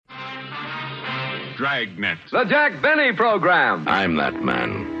Dragnet. The Jack Benny Program. I'm that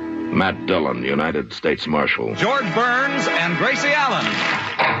man. Matt Dillon, United States Marshal. George Burns and Gracie Allen.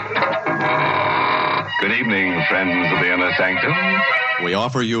 Good evening, friends of the Inner Sanctum. We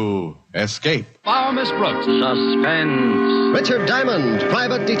offer you Escape. Follow Miss Brooks. Suspense. Richard Diamond,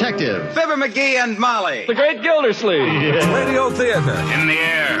 Private Detective. Fibber McGee and Molly. The Great Gildersleeve. Radio Theater. In the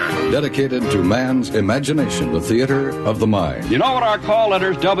air. Dedicated to man's imagination, the theater of the mind. You know what our call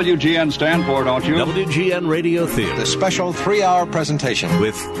letters WGN stand for, don't you? WGN Radio Theater. The special 3-hour presentation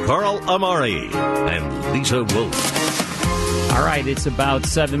With Carl Amari and Lisa Wolf. All right, it's about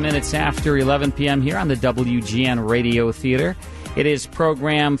 7 minutes after 11 p.m. here on the WGN Radio Theater. It is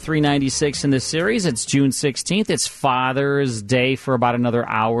program 396 in the series. It's June 16th. It's Father's Day for about another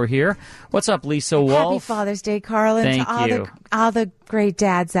hour here. What's up, Lisa Wolf? Happy Father's Day, Carl, and Thank to you. all the great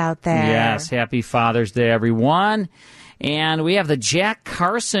dads out there. Yes, happy Father's Day, everyone. And we have the Jack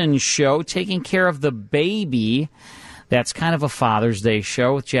Carson Show, taking care of the baby. That's kind of a Father's Day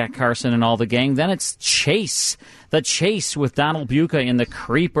show with Jack Carson and all the gang. Then it's Chase. The Chase with Donald Buca in The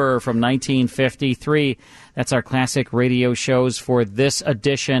Creeper from 1953. That's our classic radio shows for this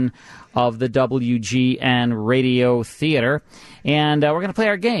edition of the WGN Radio Theater. And we're going to play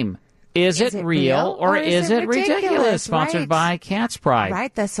our game. Is it real or is it ridiculous? Sponsored by Cat's Pride.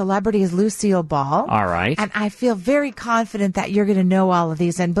 Right. The celebrity is Lucille Ball. All right. And I feel very confident that you're going to know all of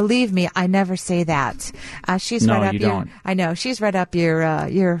these. And believe me, I never say that. She's No, right up you your. don't. I know she's right up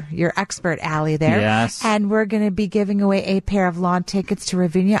your expert alley there. Yes. And we're going to be giving away a pair of lawn tickets to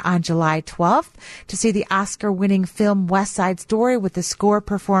Ravinia on July 12th to see the Oscar-winning film West Side Story with the score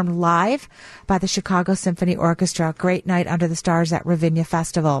performed live by the Chicago Symphony Orchestra. Great night under the stars at Ravinia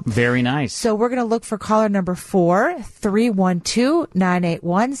Festival. Very nice. So we're going to look for caller number 4,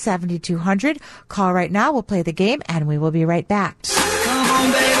 312-981-7200. Call right now. We'll play the game, and we will be right back. Come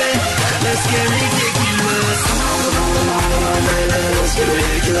on, baby. Let's get ridiculous.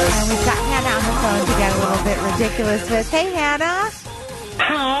 And we've got Hannah on the phone to get a little bit ridiculous with. Hey, Hannah.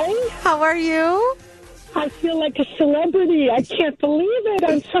 Hi. How are you? I feel like a celebrity. I can't believe it.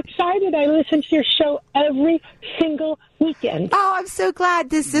 I'm so excited. I listen to your show every single weekend. Oh, I'm so glad.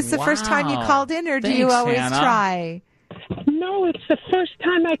 This is the first time you called in, or do you Thanks, always Hannah. try? No, it's the first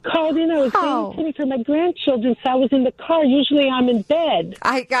time I called in. I was babysitting for my grandchildren, so I was in the car. Usually I'm in bed.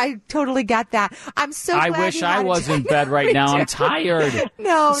 I totally get that. I'm so glad I wish you I had was it. in bed right now. I'm tired.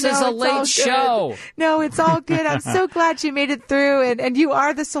 This is a it's late all show. good. No, it's all good. I'm so glad you made it through, and you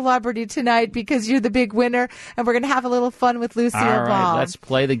are the celebrity tonight because you're the big winner, and we're going to have a little fun with Lucille All right, Ball. let's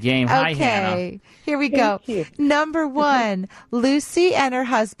play the game. Hi, Hannah. Okay, here we go. Number 1, Lucy and her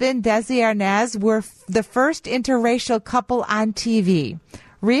husband, Desi Arnaz, were the first interracial couple on TV.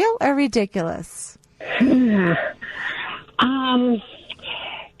 Real or ridiculous? You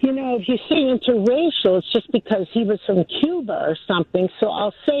know, if you say interracial, it's just because he was from Cuba or something. So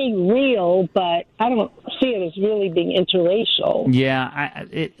I'll say real, but I don't see it as really being interracial. Yeah,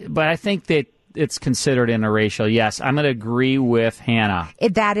 but I think that it's considered interracial. Yes, I'm going to agree with Hannah.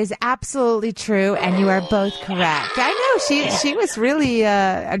 That is absolutely true, and you are both correct. I know, she was really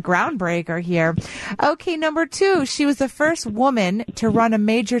a groundbreaker here. Okay, number 2, she was the first woman to run a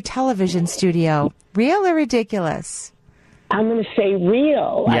major television studio. Real or ridiculous? I'm going to say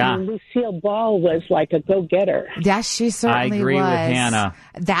real. Yeah. I mean, Lucille Ball was like a go-getter. Yes, she certainly was. I agree with Hannah.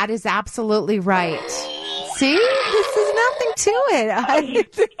 That is absolutely right. See? This is nothing to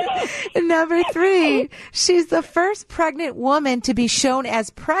it. Number 3, she's the first pregnant woman to be shown as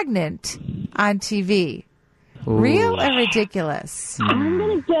pregnant on TV. Ooh. Real or ridiculous? I'm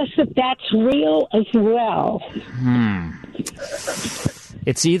going to guess that that's real as well.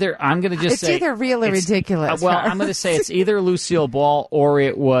 It's either, I'm going to just say... It's either real or ridiculous. Well, I'm going to say it's either Lucille Ball or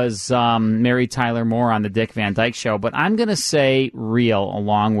it was Mary Tyler Moore on the Dick Van Dyke Show, but I'm going to say real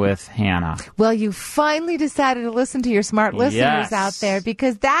along with Hannah. Well, you finally decided to listen to your smart listeners out there,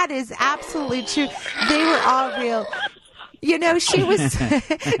 because that is absolutely true. They were all real. You know, she was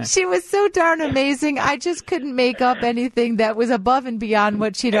she was so darn amazing. I just couldn't make up anything that was above and beyond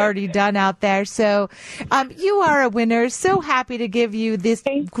what she'd already done out there. So you are a winner. So happy to give you this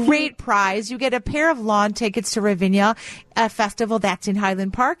great prize. You get a pair of lawn tickets to Ravinia, a festival that's in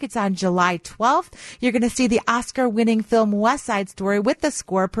Highland Park. It's on July 12th. You're going to see the Oscar-winning film West Side Story with the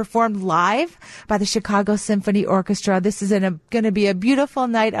score performed live by the Chicago Symphony Orchestra. This is going to be a beautiful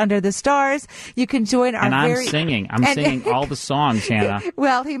night under the stars. You can join our I'm singing all the songs, Hannah.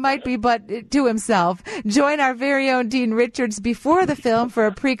 Well, he might be, but to himself. Join our very own Dean Richards before the film for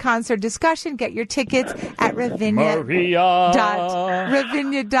a pre-concert discussion. Get your tickets at Ravinia.org. Maria.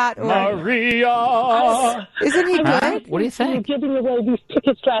 Isn't he good? What do you think? You're giving away these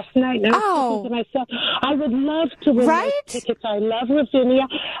tickets last night. And I was thinking to myself, I would love to win those tickets. I love Ravinia.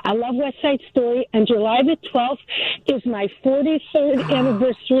 I love West Side Story. And July the 12th is my 43rd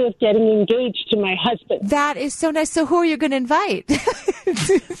anniversary of getting engaged to my husband. That is so nice. So who are you going to invite?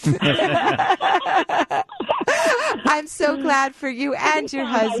 I'm so glad for you and your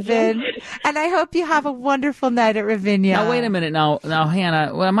husband. And I hope you have a wonderful night at Ravinia. Now, wait a minute. Now,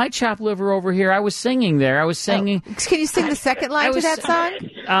 Hannah, well, my chopped liver over here, I was singing there. I was singing. Oh, can you sing the second line to that song?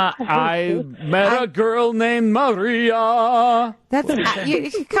 I met a girl named Maria. That's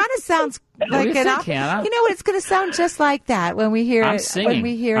it kind of sounds like an opera. You know what? It's going to sound just like that when we hear I'm it. Singing. When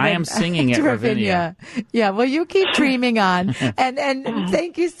we hear I it am singing at Ravinia. Yeah. Well, you keep dreaming on. And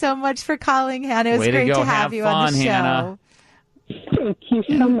thank you so much for calling, Hannah. It was great to have you on the show. Hannah. Thank you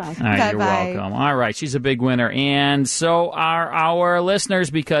so much. All right, you're welcome. All right, she's a big winner. And so are our listeners,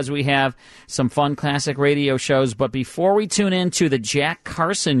 because we have some fun classic radio shows. But before we tune into the Jack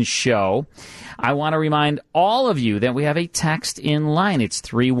Carson Show, I want to remind all of you that we have a text in line. It's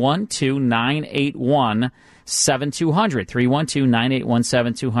 312-981-7200.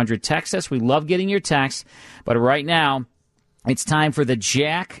 312-981-7200. Text us. We love getting your texts. But right now, it's time for the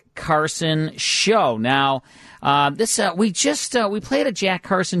Jack Carson Show. Now, we played a Jack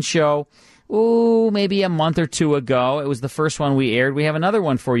Carson show, maybe a month or two ago. It was the first one we aired. We have another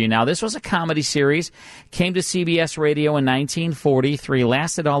one for you now. This was a comedy series, came to CBS Radio in 1943,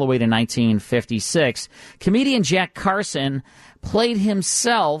 lasted all the way to 1956. Comedian Jack Carson played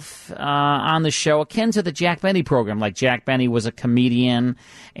himself on the show, akin to the Jack Benny program. Like Jack Benny was a comedian,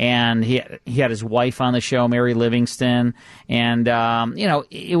 and he had his wife on the show, Mary Livingston, and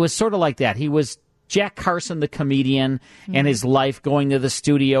it was sort of like that. He was Jack Carson, the comedian, and his life going to the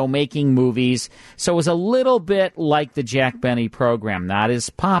studio, making movies. So it was a little bit like the Jack Benny program. Not as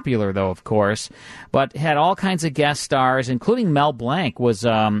popular, though, of course, but had all kinds of guest stars, including Mel Blanc was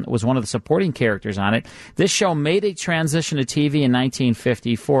one of the supporting characters on it. This show made a transition to TV in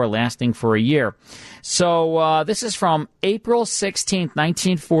 1954, lasting for a year. So this is from April 16th,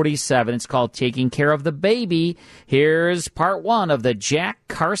 1947. It's called Taking Care of the Baby. Here's part one of the Jack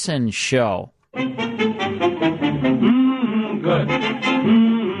Carson Show. Good.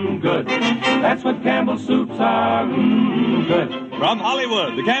 Good. That's what Campbell soups are. Good. From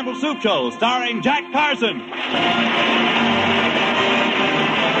Hollywood, the Campbell Soup Show, starring Jack Carson.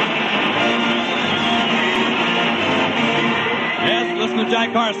 Yes, listen to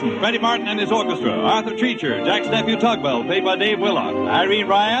Jack Carson, Freddie Martin and his orchestra, Arthur Treacher, Jack's nephew Tugwell, played by Dave Willock, Irene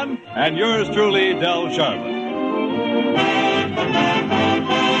Ryan, and yours truly, Del Sharbutt.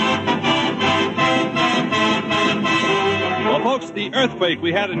 Well, folks, the earthquake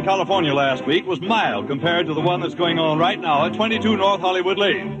we had in California last week was mild compared to the one that's going on right now at 22 North Hollywood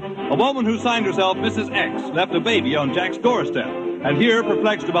Lane. A woman who signed herself Mrs. X left a baby on Jack's doorstep. And here,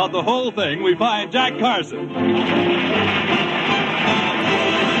 perplexed about the whole thing, we find Jack Carson.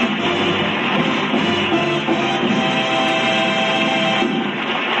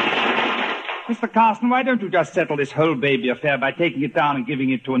 Mr. Carson, why don't you just settle this whole baby affair by taking it down and giving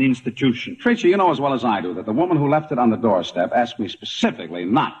it to an institution? Treacher, you know as well as I do that the woman who left it on the doorstep asked me specifically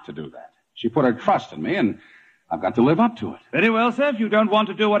not to do that. She put her trust in me, and I've got to live up to it. Very well, sir. If you don't want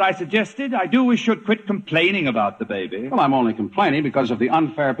to do what I suggested, I do wish you'd quit complaining about the baby. Well, I'm only complaining because of the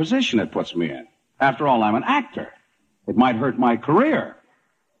unfair position it puts me in. After all, I'm an actor. It might hurt my career.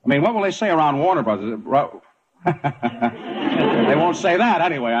 I mean, what will they say around Warner Brothers? They won't say that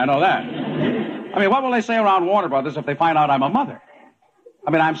anyway, I know that. I mean, what will they say around Warner Brothers if they find out I'm a mother?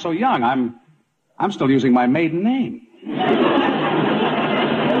 I mean, I'm so young. I'm still using my maiden name.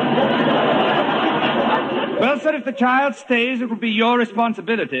 Well, sir, if the child stays, it will be your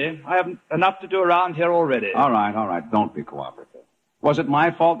responsibility. I have enough to do around here already. All right. Don't be cooperative. Was it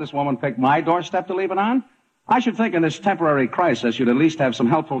my fault this woman picked my doorstep to leave it on? I should think in this temporary crisis you'd at least have some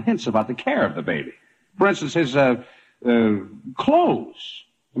helpful hints about the care of the baby. For instance, his clothes.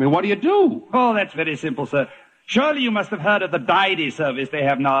 I mean, what do you do? Oh, that's very simple, sir. Surely you must have heard of the Didy service they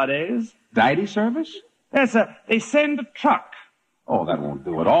have nowadays. Didy service? Yes, sir. They send a truck. Oh, that won't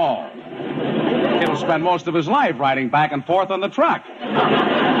do at all. He'll spend most of his life riding back and forth on the truck.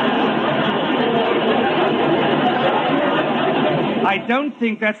 I don't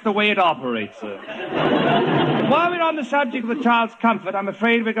think that's the way it operates, sir. While we're on the subject of the child's comfort, I'm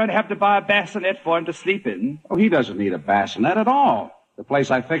afraid we're going to have to buy a bassinet for him to sleep in. Oh, he doesn't need a bassinet at all. The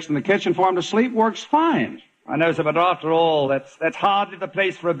place I fixed in the kitchen for him to sleep works fine. I know, sir, but after all, that's hardly the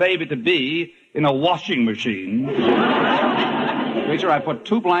place for a baby to be, in a washing machine. Preacher, I put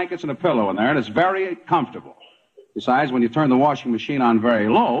 2 blankets and a pillow in there, and it's very comfortable. Besides, when you turn the washing machine on very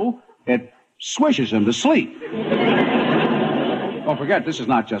low, it swishes him to sleep. Don't forget, this is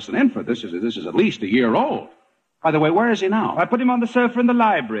not just an infant. This is at least a year old. By the way, where is he now? I put him on the sofa in the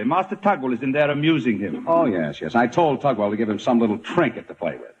library. Master Tugwell is in there amusing him. Oh, yes. I told Tugwell to give him some little trinket to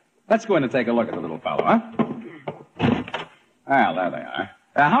play with. Let's go in and take a look at the little fellow, huh? Well, there they are.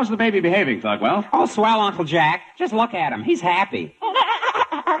 How's the baby behaving, Tugwell? Oh, swell, Uncle Jack. Just look at him. He's happy.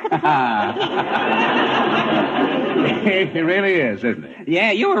 He really is, isn't he?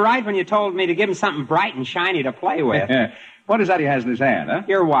 Yeah, you were right when you told me to give him something bright and shiny to play with. What is that he has in his hand, huh?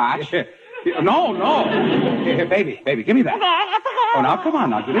 Your watch. No. Here, baby, give me that. Oh, now, come on,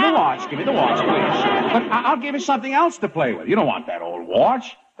 now. Give me the watch, please. But I'll give you something else to play with. You don't want that old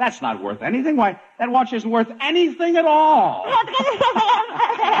watch. That's not worth anything. Why, that watch isn't worth anything at all.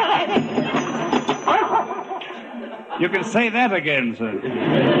 You can say that again, sir.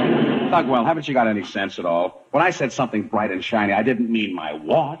 Tugwell, haven't you got any sense at all? When I said something bright and shiny, I didn't mean my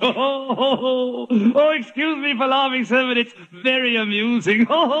watch. Oh, excuse me for laughing, sir, but it's very amusing.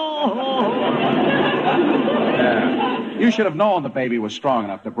 You should have known the baby was strong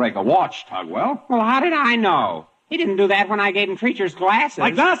enough to break a watch, Tugwell. Well, how did I know? He didn't do that when I gave him Treacher's glasses.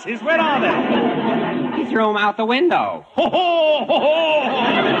 My glasses? Where are they? He threw them out the window.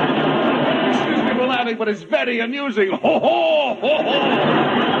 Excuse me for laughing, but it's very amusing.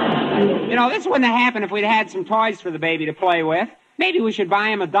 You know, this wouldn't have happened if we'd had some toys for the baby to play with. Maybe we should buy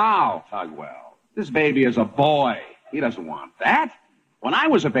him a doll. Tugwell, this baby is a boy. He doesn't want that. When I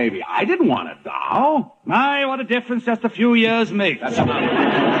was a baby, I didn't want a doll. My, what a difference just a few years makes. That's enough.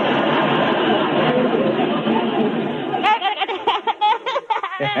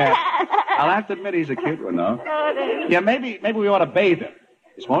 I'll have to admit he's a cute one, though. Yeah, maybe we ought to bathe him.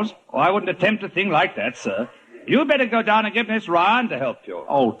 You suppose? Oh, I wouldn't attempt a thing like that, sir. You'd better go down and get Miss Ryan to help you.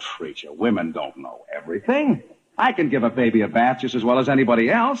 Oh, Treacher, women don't know everything. I can give a baby a bath just as well as anybody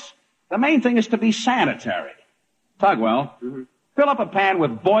else. The main thing is to be sanitary. Tugwell, fill up a pan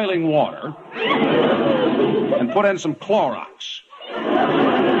with boiling water and put in some Clorox.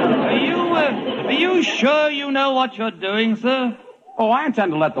 Are you sure you know what you're doing, sir? Oh, I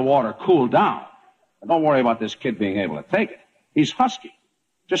intend to let the water cool down. But don't worry about this kid being able to take it. He's husky,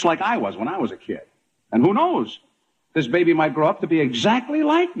 just like I was when I was a kid. And who knows? This baby might grow up to be exactly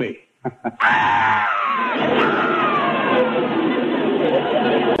like me.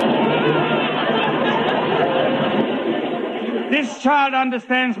 This child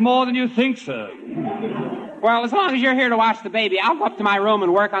understands more than you think, sir. Well, as long as you're here to watch the baby, I'll go up to my room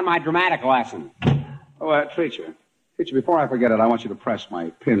and work on my dramatic lesson. Oh, Treacher, before I forget it, I want you to press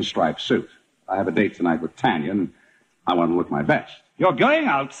my pinstripe suit. I have a date tonight with Tanya, and I want to look my best. You're going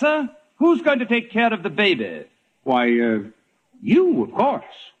out, sir? Who's going to take care of the baby? Why, you, of course.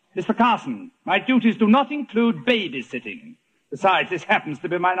 Mr. Carson, my duties do not include babysitting. Besides, this happens to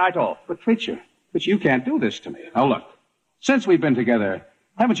be my night off. But, Treacher, you can't do this to me. Now, look, since we've been together,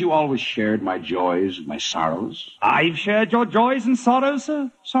 haven't you always shared my joys and my sorrows? I've shared your joys and sorrows,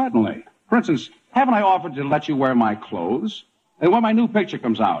 sir? Certainly. For instance, haven't I offered to let you wear my clothes? And when my new picture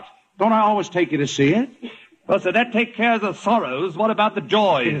comes out, don't I always take you to see it? Well, sir, that takes care of the sorrows. What about the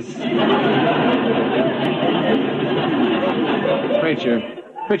joys?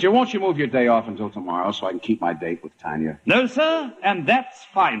 Preacher, won't you move your day off until tomorrow so I can keep my date with Tanya? No, sir, and that's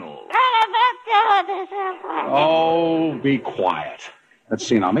final. Oh, be quiet. Let's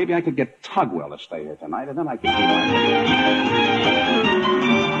see now. Maybe I could get Tugwell to stay here tonight, and then I could keep my...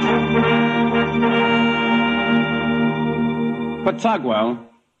 But, Tugwell,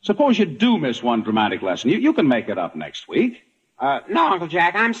 suppose you do miss one dramatic lesson. You can make it up next week. No, Uncle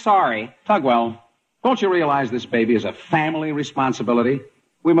Jack, I'm sorry. Tugwell, don't you realize this baby is a family responsibility?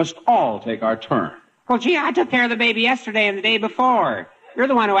 We must all take our turn. Well, gee, I took care of the baby yesterday and the day before. You're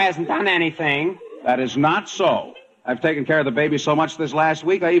the one who hasn't done anything. That is not so. I've taken care of the baby so much this last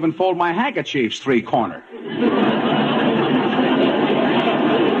week, I even fold my handkerchiefs three-cornered.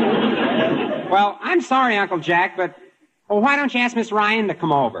 Well, I'm sorry, Uncle Jack, but why don't you ask Miss Ryan to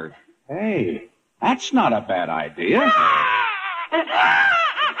come over? Hey, that's not a bad idea.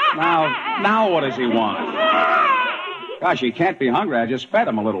 Now what does he want? Gosh, he can't be hungry. I just fed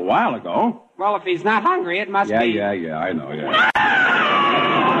him a little while ago. Well, if he's not hungry, it must be... Yeah, I know, yeah.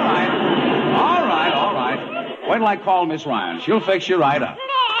 All right. Wait till I call Miss Ryan. She'll fix you right up.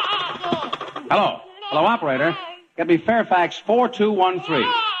 Hello, operator. Get me Fairfax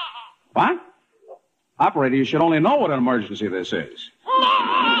 4213. What? Operator, you should only know what an emergency this is.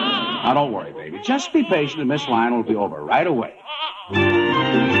 Now, don't worry, baby. Just be patient, and Miss Ryan will be over right away.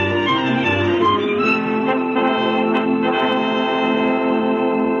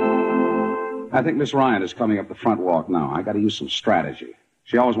 I think Miss Ryan is coming up the front walk now. I got to use some strategy.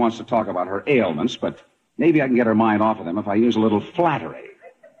 She always wants to talk about her ailments, but maybe I can get her mind off of them if I use a little flattery.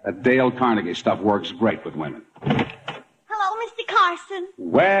 That Dale Carnegie stuff works great with women. Hello, Mr. Carson.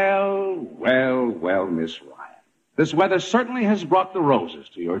 Well, Miss Ryan. This weather certainly has brought the roses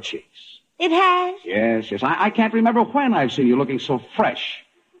to your cheeks. It has? Yes. I can't remember when I've seen you looking so fresh,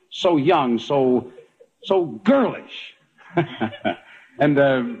 so young, so girlish. And,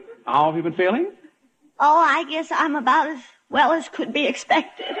 how have you been feeling? Oh, I guess I'm about as well as could be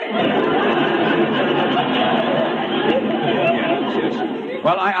expected. Yes.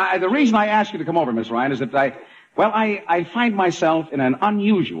 Well, the reason I asked you to come over, Miss Ryan, is that I find myself in an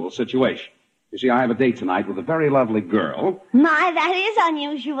unusual situation. You see, I have a date tonight with a very lovely girl. My, that is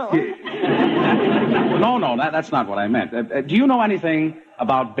unusual. No, that's not what I meant. Do you know anything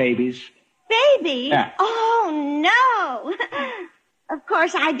about babies? Babies? Yeah. Oh, no. Of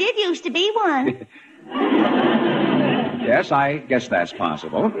course, I did used to be one. Yes, I guess that's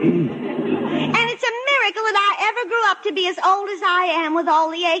possible. And it's a miracle that I ever grew up to be as old as I am with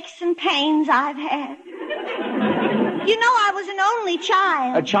all the aches and pains I've had. You know, I was an only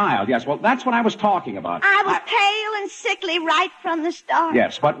child. A child, yes. Well, that's what I was talking about. I was pale and sickly right from the start.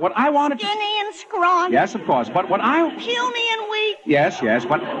 Yes, but what I wanted to... Skinny and scrawny. Yes, of course, but what I... Puny and weak. Yes,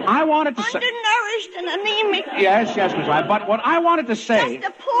 but I wanted to say... Undernourished and anemic. Yes, Miss Ryan, but what I wanted to say... Just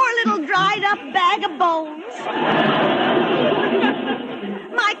a poor little dried-up bag of bones.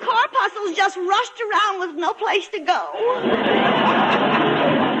 My corpuscles just rushed around with no place to go.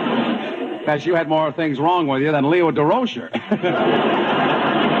 Because you had more things wrong with you than Leo DeRocher.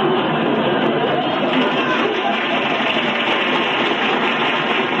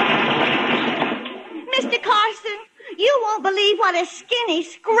 Mr. Carson, you won't believe what a skinny,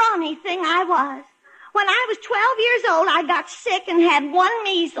 scrawny thing I was. When I was 12 years old, I got sick and had one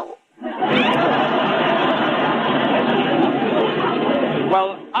measles.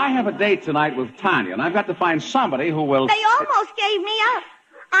 Well, I have a date tonight with Tanya, and I've got to find somebody who will... They almost gave me up.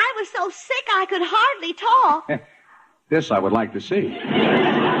 I was so sick I could hardly talk. This I would like to see.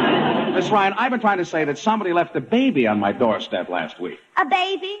 Miss Ryan, I've been trying to say that somebody left a baby on my doorstep last week. A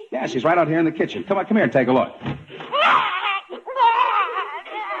baby? Yes, he's right out here in the kitchen. Come here and take a look.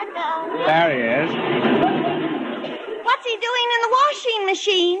 There he is. What's he doing in the washing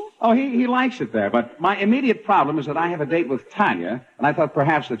machine? Oh, he likes it there, but my immediate problem is that I have a date with Tanya, and I thought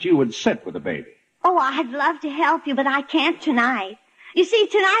perhaps that you would sit with the baby. Oh, I'd love to help you, but I can't tonight. You see,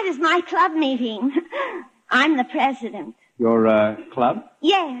 tonight is my club meeting. I'm the president. Your, club?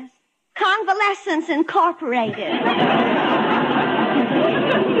 Yes. Convalescence Incorporated.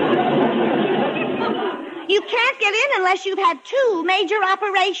 You can't get in unless you've had 2 major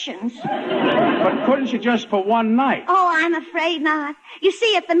operations. But couldn't you just for one night? Oh, I'm afraid not. You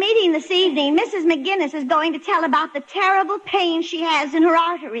see, at the meeting this evening, Mrs. McGinnis is going to tell about the terrible pain she has in her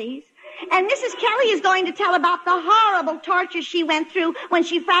arteries. And Mrs. Kelly is going to tell about the horrible torture she went through when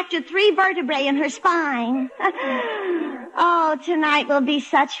she fractured 3 vertebrae in her spine. Oh, tonight will be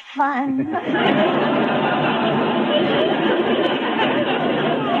such fun.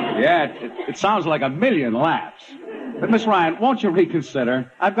 Yeah, it sounds like a million laughs. But, Miss Ryan, won't you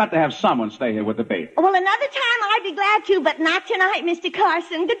reconsider? I've got to have someone stay here with the baby. Well, another time I'd be glad to, but not tonight, Mr.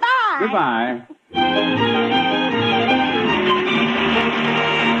 Carson. Goodbye. Goodbye.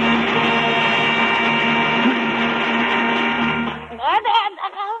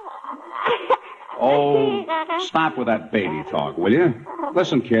 Oh, stop with that baby talk, will you?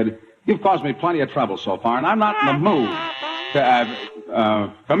 Listen, kid, you've caused me plenty of trouble so far, and I'm not in the mood to,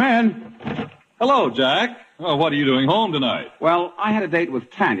 come in. Hello, Jack. Oh, what are you doing home tonight? Well, I had a date with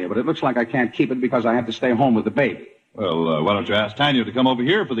Tanya, but it looks like I can't keep it because I have to stay home with the baby. Well, why don't you ask Tanya to come over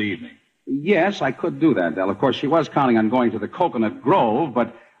here for the evening? Yes, I could do that, Del. Of course, she was counting on going to the Coconut Grove,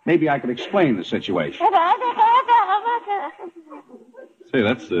 but maybe I could explain the situation. Say,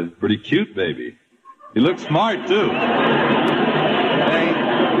 that's a pretty cute baby. He looks smart, too.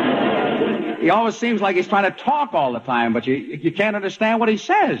 He always seems like he's trying to talk all the time, but you can't understand what he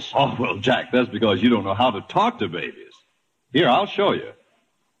says. Oh, well, Jack, that's because you don't know how to talk to babies. Here, I'll show you.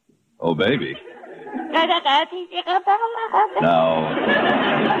 Oh, baby. Now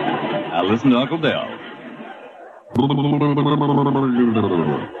listen to Uncle Del.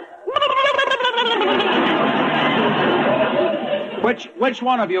 Which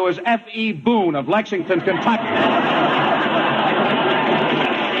one of you is F.E. Boone of Lexington, Kentucky?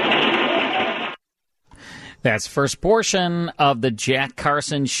 That's first portion of the Jack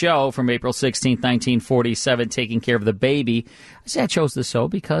Carson Show from April 16th, 1947, taking care of the baby. I say I chose this show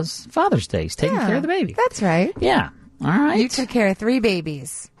because Father's Day is taking care of the baby. That's right. Yeah. All right. You took care of 3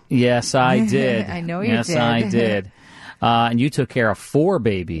 babies. Yes, I did. I know you did. Yes, I did. And you took care of 4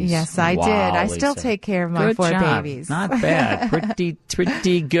 babies. Yes, I did. I still take care of my 4 babies. Not bad.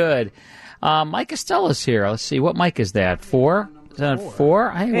 Pretty good. Mike Costella's here. Let's see. What mic is that? 4? Is that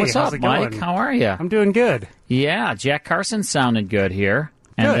 4? Hey, what's up, Mike? How are you? I'm doing good. Yeah, Jack Carson sounded good here.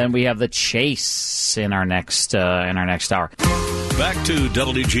 And then we have the Chase in our next hour. Back to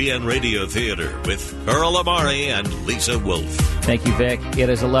WGN Radio Theater with Earl Amari and Lisa Wolf. Thank you, Vic. It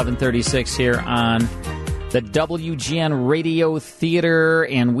is 11:36 here on the WGN Radio Theater,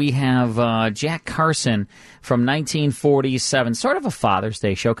 and we have Jack Carson from 1947, sort of a Father's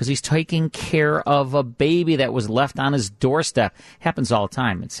Day show because he's taking care of a baby that was left on his doorstep. Happens all the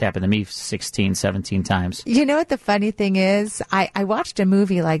time. It's happened to me 16, 17 times. You know what the funny thing is? I watched a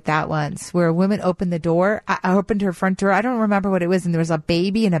movie like that once where a woman opened the door. I opened her front door. I don't remember what it was, and there was a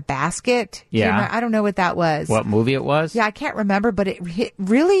baby in a basket. Yeah. I don't know what that was. What movie it was? Yeah, I can't remember, but it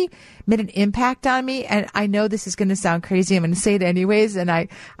really made an impact on me, and I know this is going to sound crazy. I'm going to say it anyways, and I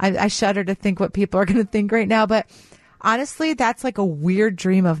shudder to think what people are going to think right now, but honestly, that's like a weird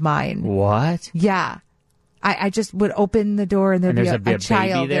dream of mine. What? Yeah. I just would open the door and there'd be a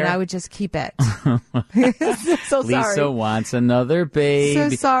child there? and I would just keep it. So sorry. Lisa wants another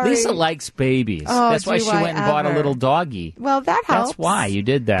baby. So sorry. Lisa likes babies. Oh, that's why she went and bought a little doggy. Well, that helps. That's why you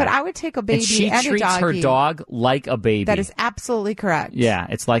did that. But I would take a baby and she and treats a doggy. her dog like a baby. That is absolutely correct. Yeah,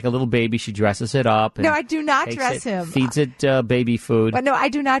 it's like a little baby. She dresses it up. And no, I do not dress him. Feeds it baby food. But no, I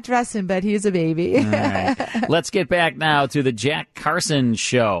do not dress him, but he's a baby. All right. Let's get back now to the Jack Carson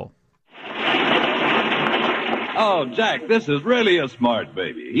Show. Oh, Jack, this is really a smart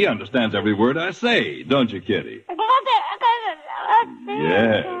baby. He understands every word I say, don't you, Kitty?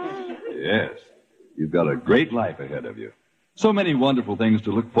 Yes. You've got a great life ahead of you. So many wonderful things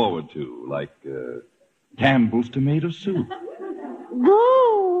to look forward to, like Campbell's tomato soup.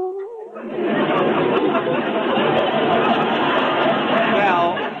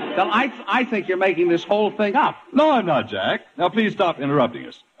 Well, I think you're making this whole thing up. No, I'm not, Jack. Now, please stop interrupting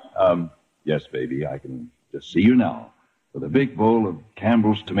us. Yes, baby, I can just see you now with a big bowl of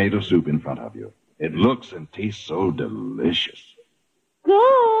Campbell's tomato soup in front of you. It looks and tastes so delicious.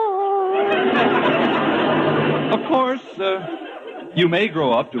 Of course, you may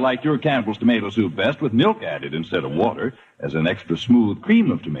grow up to like your Campbell's tomato soup best with milk added instead of water as an extra smooth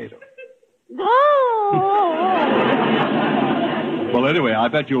cream of tomato. Well, anyway, I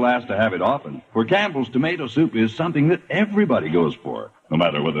bet you'll ask to have it often, for Campbell's tomato soup is something that everybody goes for, no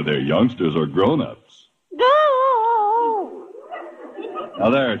matter whether they're youngsters or grown-ups. Now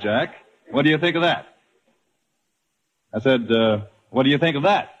there, Jack. What do you think of that? I said, what do you think of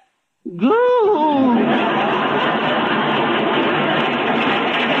that? We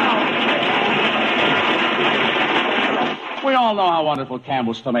all know how wonderful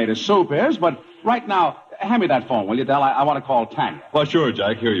Campbell's tomato soup is, but right now, hand me that phone, will you, Del? I want to call Tanya. Well, sure,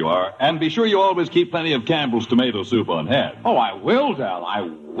 Jack. Here you are. And be sure you always keep plenty of Campbell's tomato soup on hand. Oh, I will, Del. I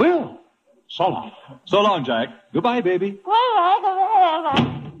will. So long. So long, Jack. Goodbye, baby.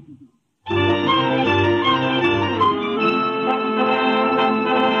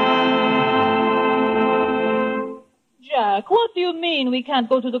 Jack, what do you mean we can't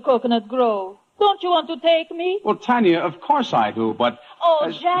go to the Coconut Grove? Don't you want to take me? Well, Tanya, of course I do, but...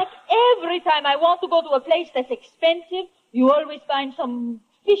 Oh, Jack, every time I want to go to a place that's expensive, you always find some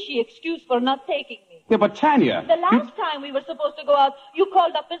fishy excuse for not taking me. Yeah, but Tanya... The last time we were supposed to go out, you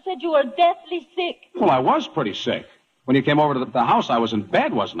called up and said you were deathly sick. Well, I was pretty sick. When you came over to the house, I was in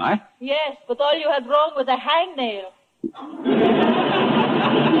bed, wasn't I? Yes, but all you had wrong was a hangnail.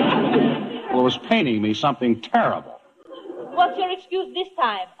 Well, it was paining me something terrible. What's your excuse this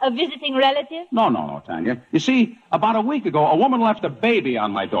time? A visiting relative? No, Tanya. You see, about a week ago, a woman left a baby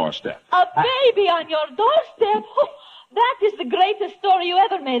on my doorstep. A baby on your doorstep? Oh, that is the greatest story you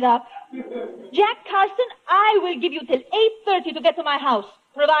ever made up. Jack Carson, I will give you till 8:30 to get to my house,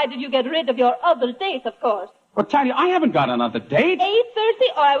 provided you get rid of your other date, of course. But, Tanya, I haven't got another date.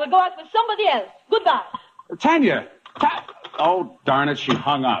 8:30, or I will go out with somebody else. Goodbye. Tanya! Oh, darn it, she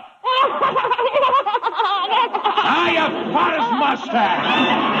hung up. You fattest mustache!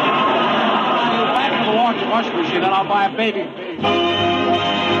 I'll go back to the washing machine, and I'll buy a baby.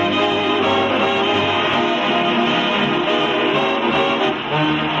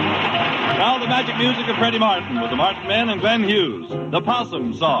 Now the magic music of Freddie Martin with the Martin Men and Glenn Hughes. The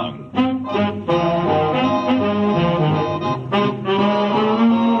Possum Song.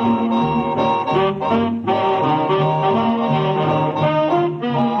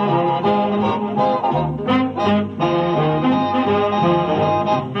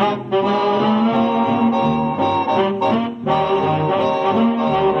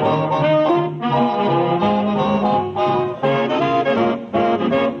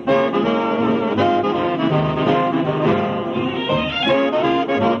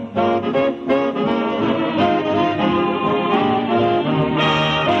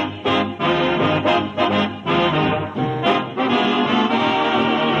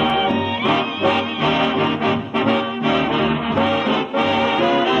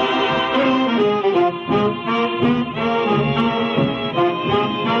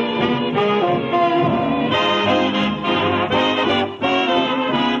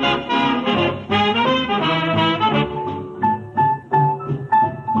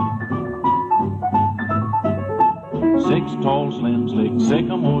 Tall, slim, slick,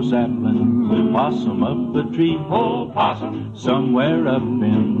 sycamore sapling, possum up the tree. Oh, possum, somewhere up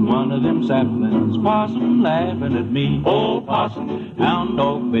in one of them saplings, possum laughing at me. Oh, possum, hound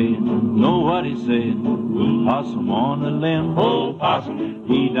dog baying, know what he's saying. Possum on a limb. Oh, possum,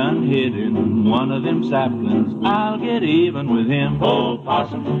 he done hid in one of them saplings. I'll get even with him. Oh,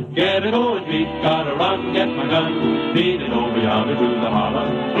 possum, get it over, Pete, gotta run, get my gun, beat it over yonder to the holler.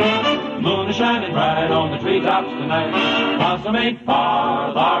 Moon is shining bright on the treetops tonight. Possum ain't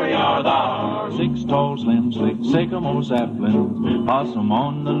far, thar. 6 tall, slim, slick, sycamore saplings. Possum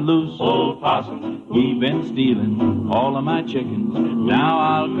on the loose. Oh, possum, he been stealing all of my chickens. Now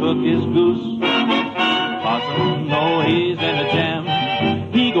I'll cook his goose. Possum, know he's in a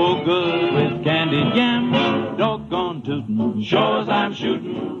jam. He go good with candied yam. Doggone tootin', sure as I'm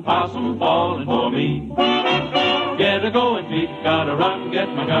shootin'. Possum falling for me. Get a going, Pete, gotta run, get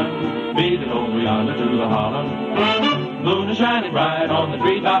my gun, beat it over yonder to the holler. Moon is shining bright on the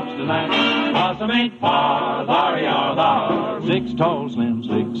treetops tonight. Possum ain't far, thar. 6 tall, slim,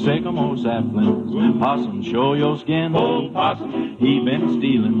 slick, sycamore saplings. Possum, show your skin. Oh, possum, he been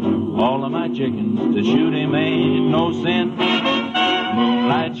stealing all of my chickens. To shoot him ain't no sin.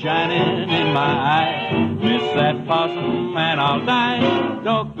 Moonlight shining in my eye. Miss that possum and I'll die.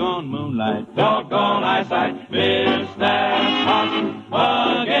 Doggone moonlight, doggone eyesight. Miss that possum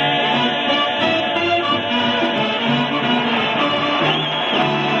again.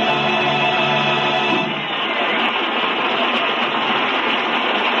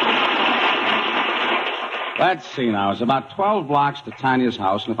 Let's see now. It's about 12 blocks to Tanya's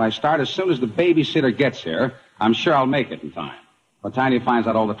house, and if I start as soon as the babysitter gets here, I'm sure I'll make it in time. When Tanya finds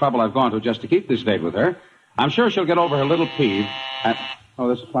out all the trouble I've gone to just to keep this date with her, I'm sure she'll get over her little peeve. Oh,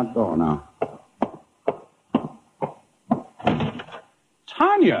 there's the front door now.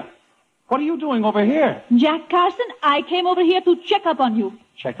 Tanya, what are you doing over here? Jack Carson, I came over here to check up on you.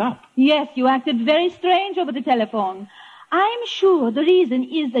 Check up? Yes, you acted very strange over the telephone. I'm sure the reason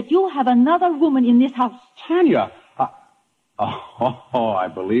is that you have another woman in this house. Tanya, I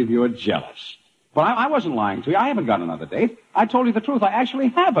believe you're jealous. But I wasn't lying to you. I haven't got another date. I told you the truth. I actually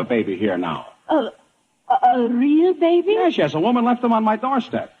have a baby here now. A real baby? Yes. A woman left him on my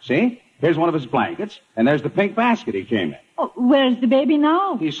doorstep. See? Here's one of his blankets, and there's the pink basket he came in. Oh, where's the baby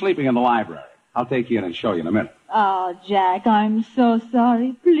now? He's sleeping in the library. I'll take you in and show you in a minute. Oh, Jack, I'm so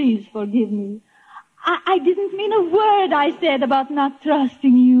sorry. Please forgive me. I didn't mean a word I said about not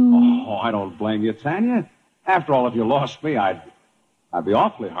trusting you. Oh, I don't blame you, Tanya. After all, if you lost me, I'd be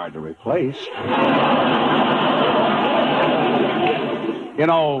awfully hard to replace. You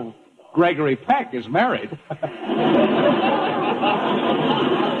know, Gregory Peck is married.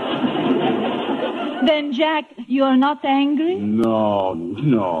 Then, Jack, you're not angry? No.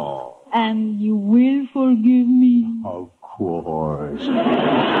 And you will forgive me? Of course.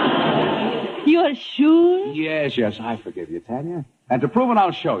 You're sure? Yes, I forgive you, Tanya. And to prove it,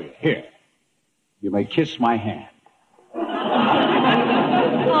 I'll show you. Here. You may kiss my hand.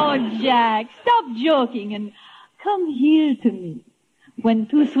 Oh, Jack, stop joking and come here to me. When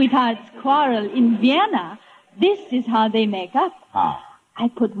two sweethearts quarrel in Vienna, this is how they make up. How? I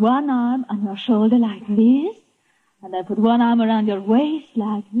put one arm on your shoulder like this, and I put one arm around your waist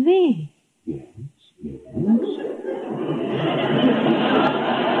like this. Yes.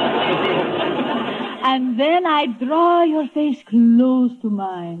 And then I draw your face close to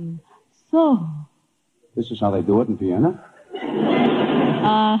mine. So. This is how they do it in Vienna?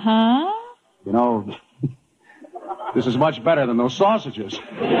 Uh-huh. You know, this is much better than those sausages.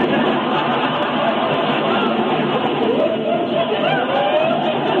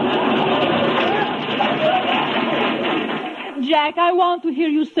 Jack, I want to hear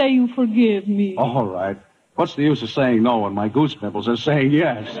you say you forgive me. All right. What's the use of saying no when my goose pimples are saying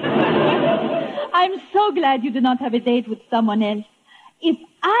yes? I'm so glad you did not have a date with someone else. If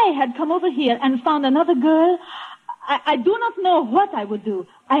I had come over here and found another girl, I do not know what I would do.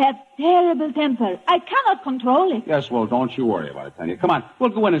 I have terrible temper. I cannot control it. Yes, well, don't you worry about it, Tanya. Come on, we'll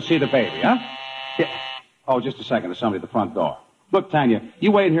go in and see the baby, huh? Yeah. Oh, just a second. There's somebody at the front door. Look, Tanya,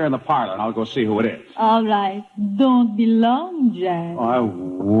 you wait here in the parlor, and I'll go see who it is. All right. Don't be long, Jack. I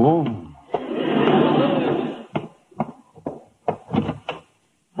won't.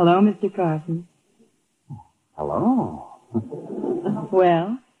 Hello, Mr. Carson. Hello.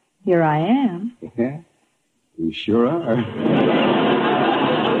 Well, here I am. Yeah? You sure are.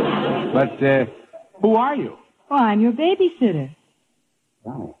 But, who are you? Oh, I'm your babysitter.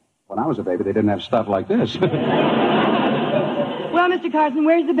 Golly, when I was a baby, they didn't have stuff like this. Well, Mr. Carson,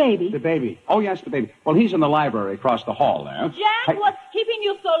 where's the baby? The baby. Oh, yes, the baby. Well, he's in the library across the hall there. Jack, what's keeping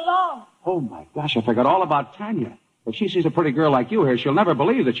you so long? Oh, my gosh, I forgot all about Tanya. If she sees a pretty girl like you here, she'll never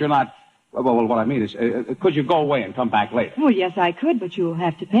believe that you're not... Well, what I mean is, could you go away and come back later? Well, yes, I could, but you'll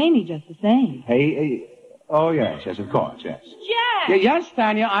have to pay me just the same. Hey, oh, yes, of course, yes. Jack! Yeah, yes,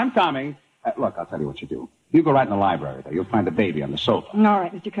 Tanya, I'm coming. Look, I'll tell you what you do. You go right in the library there. You'll find the baby on the sofa. All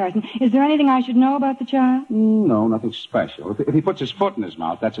right, Mr. Carson. Is there anything I should know about the child? No, nothing special. If he puts his foot in his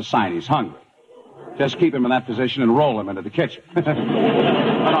mouth, that's a sign he's hungry. Just keep him in that position and roll him into the kitchen. No,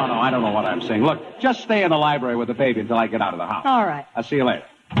 I don't know what I'm saying. Look, just stay in the library with the baby until I get out of the house. All right. I'll see you later.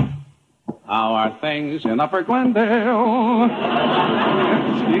 How are things in Upper Glendale?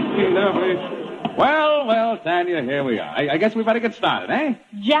 Well, Tanya, here we are. I guess we better get started, eh?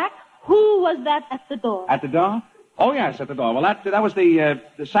 Jack, who was that at the door? At the door? Oh, yes, at the door. Well, that was the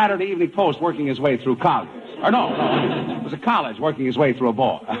Saturday Evening Post working his way through college. Or no, it was a college working his way through a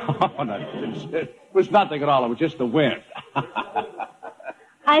ball. Oh, no, it was nothing at all. It was just the wind.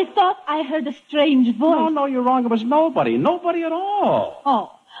 I thought I heard a strange voice. No, you're wrong. It was nobody. Nobody at all.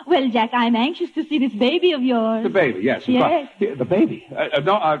 Oh. Well, Jack, I'm anxious to see this baby of yours. The baby, yes. Yes. The baby?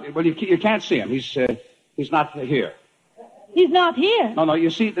 Well, you can't see him. He's not here. He's not here? No, you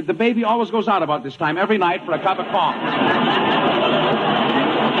see, the baby always goes out about this time every night for a cup of coffee.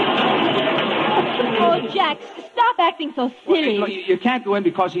 Oh, Jack, stop acting so silly. Well, you can't go in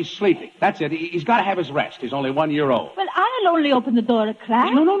because he's sleeping. That's it. He's got to have his rest. He's only 1 year old. Well, I'll only open the door a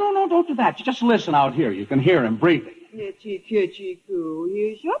crack. No, don't do that. Just listen out here. You can hear him breathing. Kitty-coo,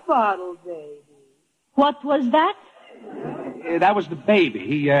 here's your bottle, baby. What was that? That was the baby.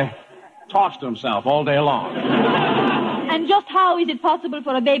 He talks to himself all day long. And just how is it possible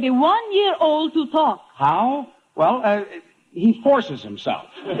for a baby 1 year old to talk? How? Well, he forces himself.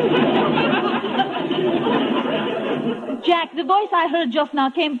 Jack, the voice I heard just now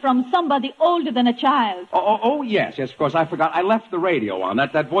came from somebody older than a child. Oh, yes, of course. I forgot. I left the radio on.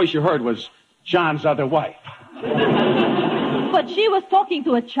 That voice you heard was John's other wife. But she was talking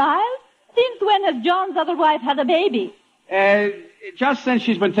to a child? Since when has John's other wife had a baby? Just since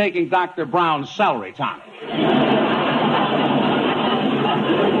she's been taking Dr. Brown's celery tonic.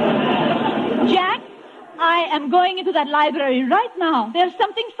 Jack, I am going into that library right now. There's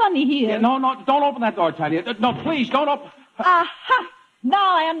something funny here. Yeah, no, don't open that door, Tanya. No, please, don't open... Aha!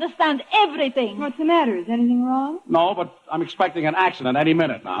 Now I understand everything. What's the matter? Is anything wrong? No, but I'm expecting an accident any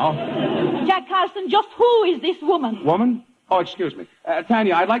minute now. Jack Carson, just who is this woman? Woman? Oh, excuse me.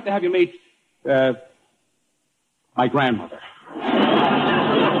 Tanya, I'd like to have you meet, my grandmother.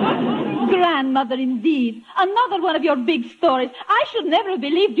 Grandmother, indeed. Another one of your big stories. I should never have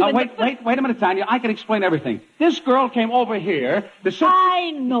believed you. Wait a minute, Tanya. I can explain everything. This girl came over here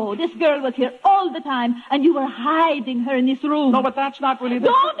I know. This girl was here all the time, and you were hiding her in this room. No, but that's not really...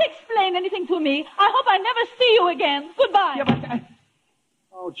 Don't explain anything to me. I hope I never see you again. Goodbye. Yeah, but...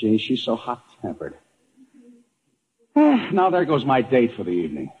 Oh, gee, she's so hot-tempered. Now there goes my date for the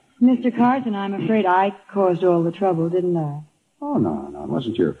evening. Mr. Carson, I'm afraid I caused all the trouble, didn't I? Oh, no, it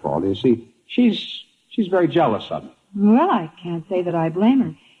wasn't your fault. You see, she's very jealous of me. Well, I can't say that I blame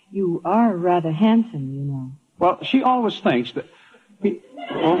her. You are rather handsome, you know. Well, she always thinks that...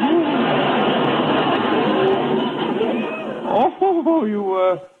 Oh,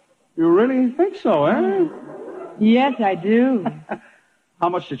 you really think so, eh? Yes, I do. How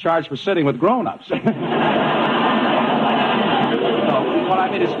much to charge for sitting with grown-ups? What I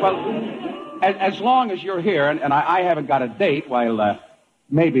mean is, well, as long as you're here and I haven't got a date, well,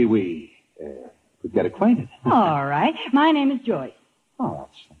 maybe we could get acquainted. All right. My name is Joyce. Oh,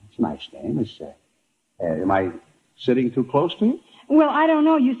 that's a nice name. Am I sitting too close to you? Well, I don't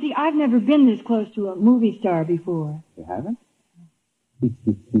know. You see, I've never been this close to a movie star before. You haven't?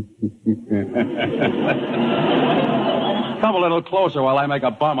 Come a little closer while I make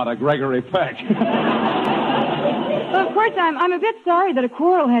a bum out of Gregory Peck. Well, of course, I'm a bit sorry that a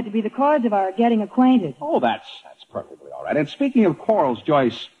quarrel had to be the cause of our getting acquainted. Oh, that's perfectly all right. And speaking of quarrels,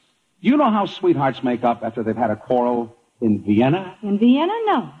 Joyce, Do you know how sweethearts make up after they've had a quarrel in Vienna? In Vienna?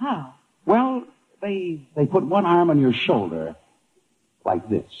 No. How? Well, they put one arm on your shoulder like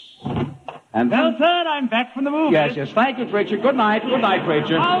this. And then... Well, sir, I'm back from the movies. Yes. Thank you, Pritchard. Good night,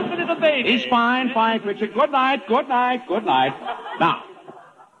 Pritchard. How's the little baby? He's fine, Pritchard. Good night. Now,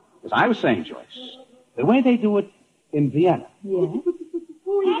 as I was saying, Joyce, the way they do it in Vienna. Yes?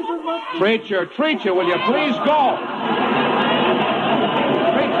 Treacher, will you please go?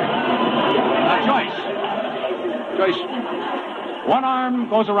 Treacher. Joyce, one arm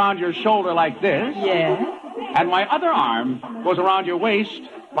goes around your shoulder like this. Yes? And my other arm goes around your waist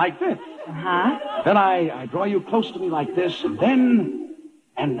like this. Uh-huh. Then I draw you close to me like this, and then...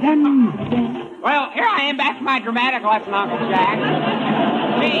 Well, here I am back to my dramatic lesson, Uncle Jack.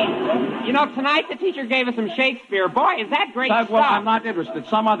 Gee, you know, tonight the teacher gave us some Shakespeare. Boy, is that great stuff. Well, I'm not interested.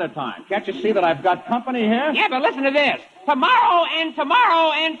 Some other time. Can't you see that I've got company here? Yeah, but listen to this. Tomorrow and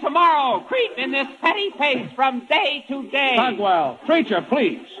tomorrow and tomorrow creep in this petty pace from day to day. Tugwell, Treacher,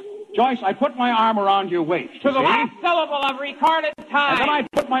 please. Joyce, I put my arm around your waist. To the last syllable of recorded time. And then I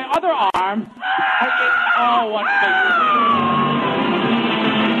put my other arm... Oh, what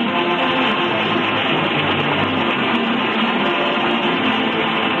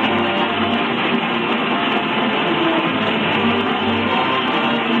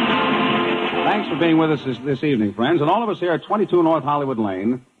Thanks for being with us this evening, friends. And all of us here at 22 North Hollywood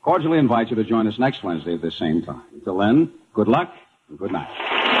Lane cordially invite you to join us next Wednesday at this same time. Until then, good luck and good night.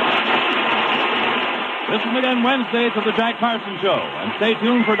 Listen again Wednesday to the Jack Carson Show, and stay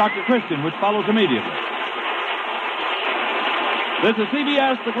tuned for Dr. Christian, which follows immediately. This is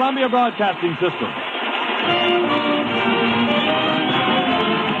CBS, the Columbia Broadcasting System.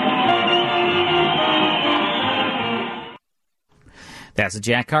 That's the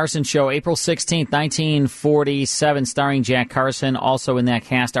Jack Carson Show, April 16th, 1947, starring Jack Carson. Also in that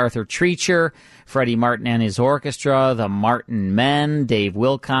cast, Arthur Treacher, Freddie Martin and his orchestra, the Martin Men, Dave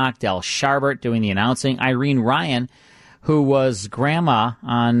Wilcock, Del Sharbert doing the announcing, Irene Ryan, who was Grandma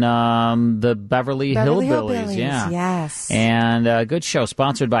on the Beverly Hillbillies. Yeah. Yes. And a good show,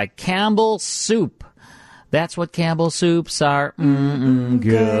 sponsored by Campbell Soup. That's what Campbell Soups are.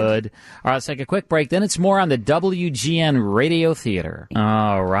 Good. All right, let's take a quick break. Then it's more on the WGN Radio Theater.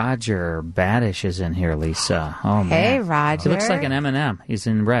 Oh, Roger Badish is in here, Lisa. Oh, man. Hey, Roger. He looks like an M&M. He's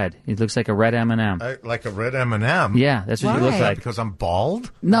in red. He looks like a red M&M. Like a red M&M? Yeah, that's what you look like. Because I'm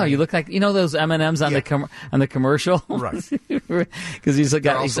bald? No, you look like, you know those M&Ms on the commercial? Right. Because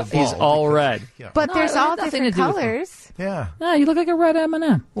he's all red. Yeah. But there's all different colors. Yeah. No, you look like a red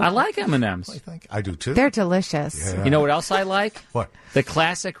M&M. I like M&Ms. I do, too. They're delicious. Yeah. You know what else I like? What? The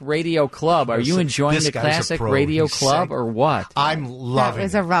Classic Radio Club. Are you enjoying the Classic Radio Club or what? I'm loving it. That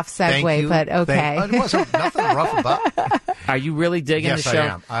was a rough segue, but okay. It wasn't nothing rough about it. Are you really digging the show?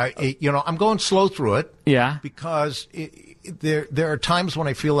 Yes, I am. I'm going slow through it. Yeah. Because there are times when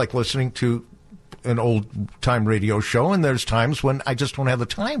I feel like listening to an old-time radio show, and there's times when I just don't have the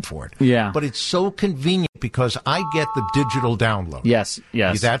time for it. Yeah. But it's so convenient because I get the digital download. Yes.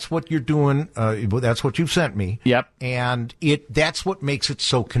 That's what you're doing. That's what you've sent me. Yep. And that's what makes it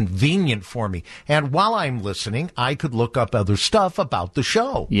so convenient for me. And while I'm listening, I could look up other stuff about the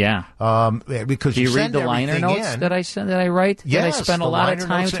show. Yeah. Because do you read the liner notes that I write? Yes. That I spend a lot of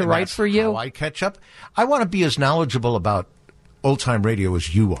time to write for you? How I catch up. I want to be as knowledgeable about old-time radio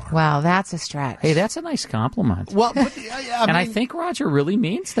as you are. Wow, that's a stretch. Hey, that's a nice compliment. Well, but, I think Roger really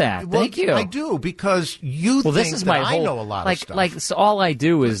means that. Thank you. I do, because you think this is that I know a lot of stuff. So all I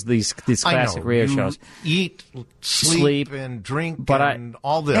do is these classic radio shows. Eat, sleep, and drink, and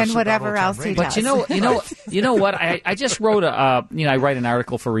all this. And whatever else he does. But you know what? I just wrote I write an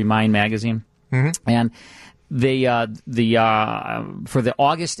article for Remind Magazine, and for the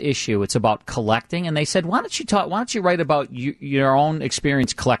August issue, it's about collecting, and they said, why don't you write about your own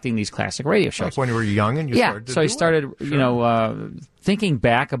experience collecting these classic radio shows? Like when you were young and you started to so I started, thinking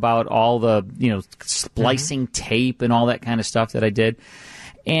back about all the, splicing tape and all that kind of stuff that I did.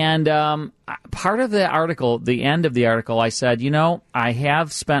 And part of the article, the end of the article, I said, I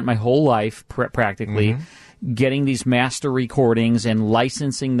have spent my whole life practically getting these master recordings and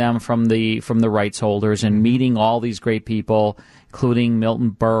licensing them from the rights holders and meeting all these great people, including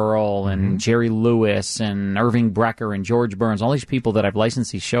Milton Berle and Jerry Lewis and Irving Brecker and George Burns, all these people that I've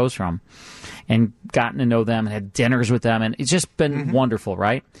licensed these shows from, and gotten to know them and had dinners with them, and it's just been wonderful,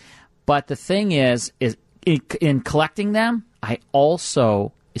 right? But the thing is in collecting them, I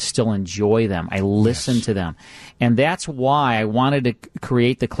also still enjoy them. I listen to them. And that's why I wanted to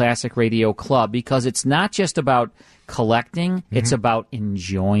create the Classic Radio Club, because it's not just about collecting, it's about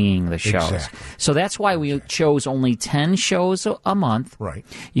enjoying the shows. Exactly. So that's why we chose only 10 shows a month. Right.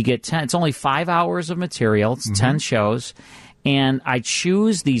 You get 10, it's only 5 hours of material, it's 10 shows. And I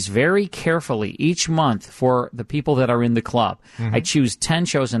choose these very carefully each month for the people that are in the club. I choose 10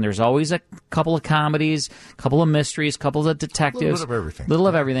 shows, and there's always a couple of comedies, a couple of mysteries, a couple of detectives. A little bit of everything. Little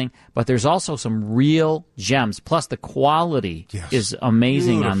of everything. But there's also some real gems. Plus, the quality is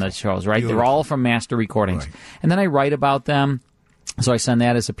amazing on the shows, right? They're all from master recordings. Right. And then I write about them, so I send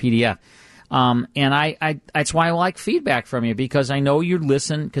that as a PDF. And I that's why I like feedback from you, because I know you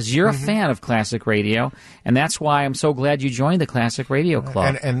listen, because you're a fan of classic radio, and that's why I'm so glad you joined the Classic Radio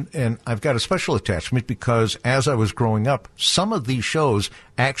Club. And I've got a special attachment, because as I was growing up, some of these shows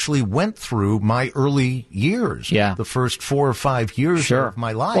actually went through my early years. Yeah. The first 4 or 5 years of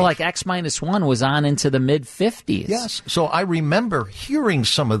my life. Well, like X-1 was on into the mid-50s. Yes. So I remember hearing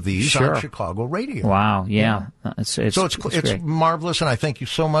some of these on Chicago radio. Wow. Yeah. It's great. Marvelous, and I thank you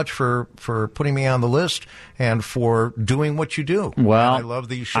so much for putting me on the list and for doing what you do. Well, and I love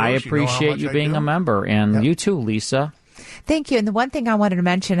these shows. I appreciate you being a member, and you too, Lisa. Thank you. And the one thing I wanted to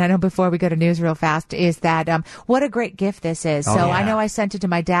mention, I know before we go to news real fast, is that what a great gift this is. I know I sent it to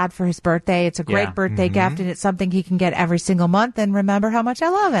my dad for his birthday. It's a great birthday gift, and it's something he can get every single month. And remember how much I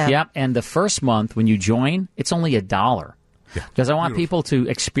love him. Yep. And the first month when you join, it's only $1. Because I want people to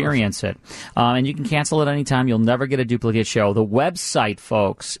experience it. And you can cancel at any time. You'll never get a duplicate show. The website,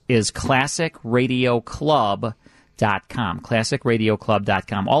 folks, is classicradioclub.com.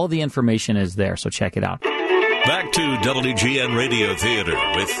 Classicradioclub.com. All of the information is there, so check it out. Back to WGN Radio Theater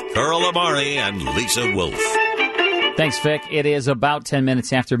with Carl Amari and Lisa Wolf. Thanks, Vic. It is about 10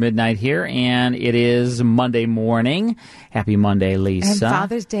 minutes after midnight here, and it is Monday morning. Happy Monday, Lisa. And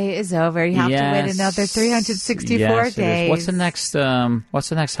Father's Day is over. You have to wait another 364 days. What's the next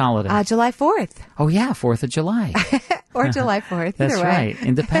holiday? July 4th. Oh, yeah, 4th of July. Or July 4th. That's either way. right.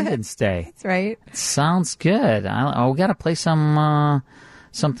 Independence Day. That's right. Sounds good. We got to play something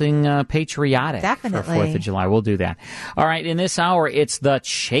patriotic Definitely. for 4th of July. We'll do that. All right, in this hour, it's The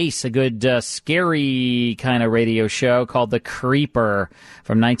Chase, a good scary kind of radio show called The Creeper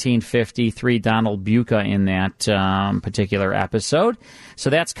from 1953. Donald Buca in that particular episode. So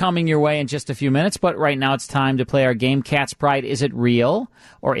that's coming your way in just a few minutes, but right now it's time to play our game, Cat's Pride. Is it real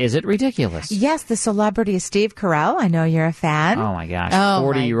or is it ridiculous? Yes, the celebrity is Steve Carell. I know you're a fan. Oh, my gosh.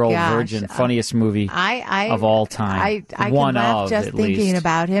 40-year-old virgin, funniest movie of all time. I One can laugh of, just at thinking least.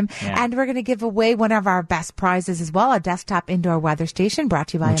 about him. Yeah. And we're going to give away one of our best prizes as well, a desktop indoor weather station brought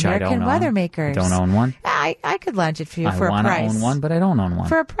to you by Which American I Weather Makers. Don't own one? I could lend it for you for a I price. want to own one, but I don't own one.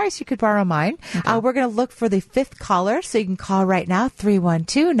 For a price, you could borrow mine. Okay. We're going to look for the fifth caller, so you can call right now,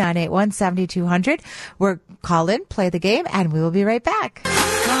 312-981-7200. We're call in, play the game, and we will be right back.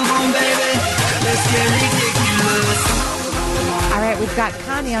 Come on, baby, let's get ridiculous. All right, we've got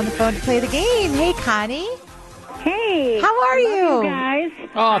Connie on the phone to play the game. Hey, Connie. Hey. How are you? Guys.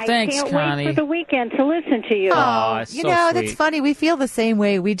 Oh, thanks, I can't Connie. wait for the weekend to listen to you. Oh, it's you so know, sweet. that's funny. We feel the same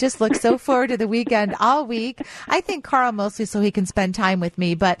way. We just look so forward to the weekend all week. I think Carl mostly so he can spend time with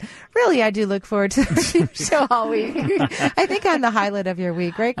me, but really I do look forward to the show all week. I think I'm the highlight of your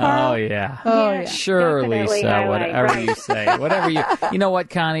week, right, Carl? Oh, yeah. Oh, yeah. Sure, Definitely Lisa, highlight, whatever right. you say. Whatever you know what,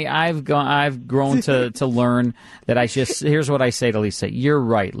 Connie, I've grown to learn that here's what I say to Lisa. You're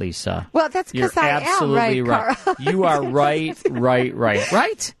right, Lisa. Well, that's You're because I am absolutely right, Carl. You are right.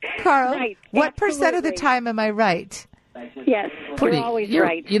 Carl, Right, what percent of the absolutely. time am I right? Yes, you're always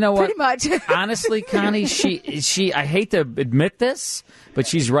right. You know what? Pretty much. Honestly, Connie, she I hate to admit this, but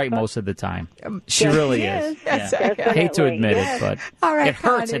she's right most of the time. She Yes, really she is. is. Yes, Yeah. I hate to admit Yes. it, but All right, it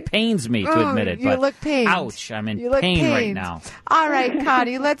hurts. Connie. It pains me to admit it. You But look pained. ouch, I'm in You look pain right pained. now. All right,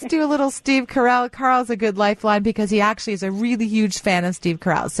 Connie, let's do a little Steve Carell. Carl's a good lifeline because he actually is a really huge fan of Steve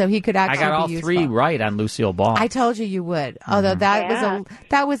Carell, so he could I actually got all be three useful. right on Lucille Ball. I told you would. Although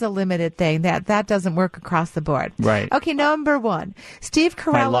that was a limited thing. That doesn't work across the board. Right. Okay, number one. Steve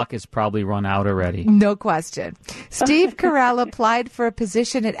Carell. My luck has probably run out already. No question. Steve Carell applied for a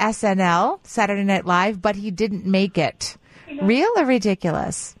position at SNL, Saturday Night Live, but he didn't make it. Real or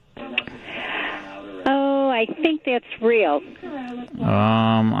ridiculous? Oh, I think that's real.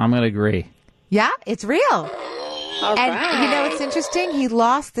 I'm going to agree. Yeah, it's real. All And right. you know what's interesting? He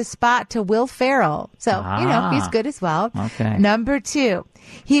lost the spot to Will Ferrell. So, he's good as well. Okay. Number two,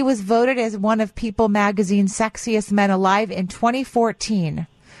 he was voted as one of People Magazine's sexiest men alive in 2014.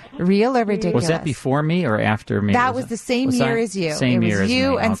 Real or ridiculous? Was that before me or after me? That was the same year as you. Same it year was as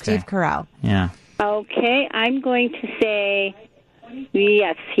you me. and Okay. Steve Carell. Yeah. Okay, I'm going to say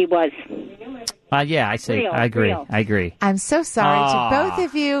Yes, he was. Yeah, I say Real, I agree. real. I agree. I'm so sorry Aw. to both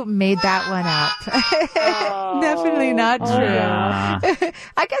of you. Made that one up. Definitely not true.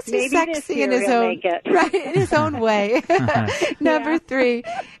 I guess he's Maybe this sexy in year his he'll own make it. right in his own way. Number 3,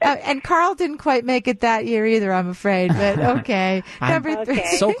 and Carl didn't quite make it that year either. I'm afraid, but okay. Number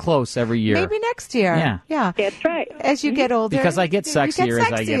 3, So close every year. maybe next year. Yeah. yeah. That's right. As you get older, Because I get sexier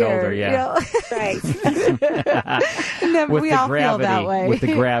as I get older, yeah. Right. With we the all gravity. feel that way. With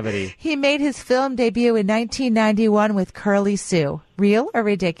the gravity. He made his film debut in 1991 with Curly Sue. Real or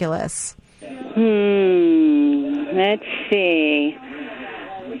ridiculous? Let's see.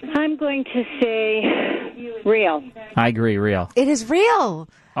 I'm going to say real. I agree, real. It is real.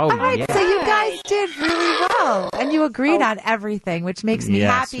 Oh, all right, yeah. so you guys did really well, and you agreed on everything, which makes me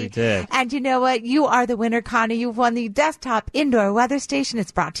Yes, happy. we did. And you know what? You are the winner, Connie. You've won the desktop indoor weather station.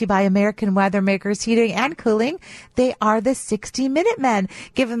 It's brought to you by American Weather Makers Heating and Cooling. They are the 60 Minute Men.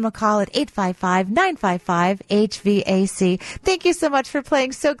 Give them a call at 855-955-HVAC. Thank you so much for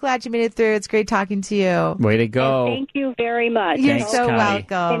playing. So glad you made it through. It's great talking to you. Way to go. And thank you very much. You're Thanks, so Connie.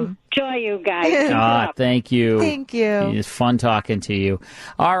 welcome. Enjoy you guys. Thank you. Thank you. It's fun talking to you.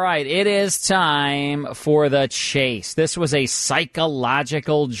 All right, it is time for The Chase. This was a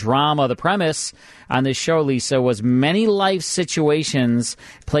psychological drama. The premise on this show, Lisa, was many life situations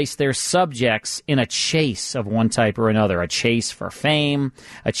place their subjects in a chase of one type or another. A chase for fame,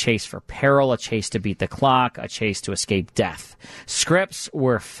 a chase for peril, a chase to beat the clock, a chase to escape death. Scripts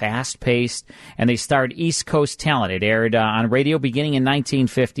were fast-paced, and they starred East Coast talent. It aired on radio beginning in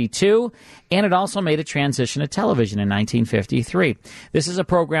 1952, and it also made a transition to television in 1953. This is a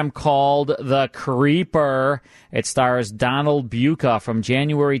program called The Creeper. It stars Donald Buca from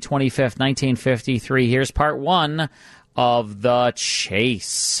January 25th, 1953. Here's part 1 of The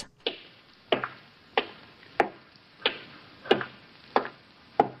Chase.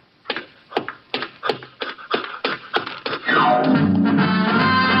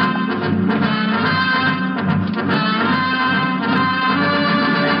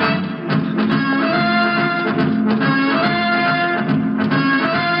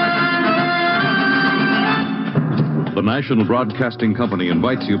 The National Broadcasting Company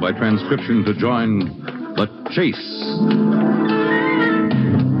invites you by transcription to join The Chase.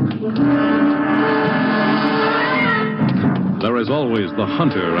 There is always the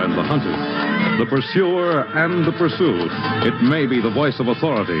hunter and the hunted, the pursuer and the pursued. It may be the voice of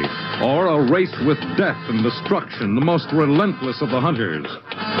authority, or a race with death and destruction, the most relentless of the hunters.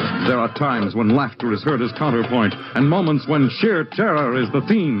 There are times when laughter is heard as counterpoint, and moments when sheer terror is the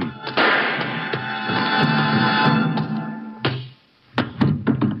theme.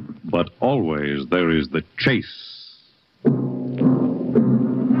 But always there is the chase.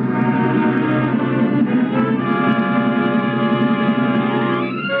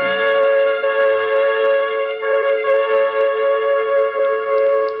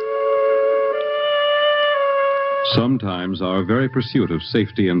 Sometimes our very pursuit of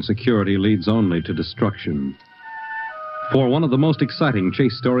safety and security leads only to destruction. For one of the most exciting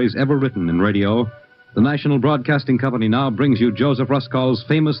chase stories ever written in radio, the National Broadcasting Company now brings you Joseph Ruskall's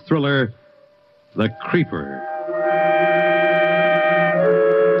famous thriller, The Creeper.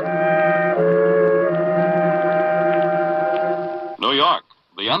 New York.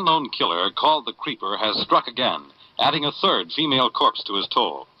 The unknown killer, called the Creeper, has struck again, adding a third female corpse to his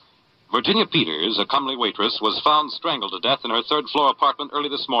toll. Virginia Peters, a comely waitress, was found strangled to death in her third-floor apartment early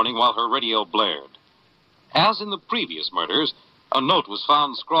this morning while her radio blared. As in the previous murders, a note was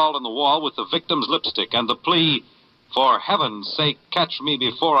found scrawled on the wall with the victim's lipstick and the plea, "For heaven's sake, catch me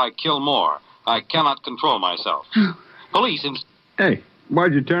before I kill more. I cannot control myself." Police... Hey,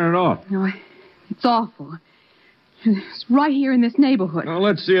 why'd you turn it off? No, it's awful. It's right here in this neighborhood. Well,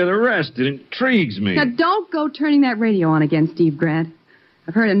 let's hear the rest. It intrigues me. Now, don't go turning that radio on again, Steve Grant.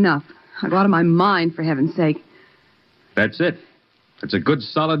 I've heard enough. I'll go out of my mind, for heaven's sake. That's it. That's a good,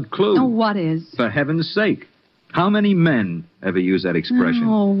 solid clue. Oh, what is? For heaven's sake. How many men ever use that expression?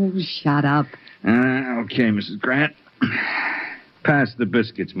 Oh, shut up. Okay, Mrs. Grant. Pass the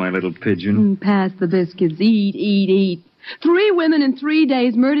biscuits, my little pigeon. Pass the biscuits. Eat, eat, eat. 3 women in 3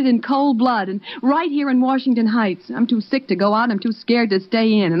 days murdered in cold blood, and right here in Washington Heights. I'm too sick to go out. I'm too scared to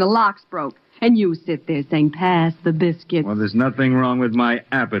stay in, and the lock's broke. And you sit there saying, pass the biscuits. Well, there's nothing wrong with my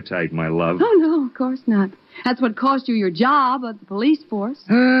appetite, my love. Oh, no, of course not. That's what cost you your job at the police force.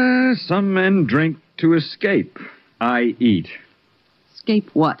 Some men drink to escape. I eat. Escape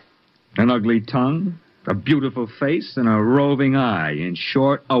what? An ugly tongue, a beautiful face, and a roving eye. In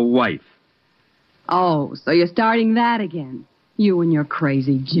short, a wife. Oh, so you're starting that again. You and your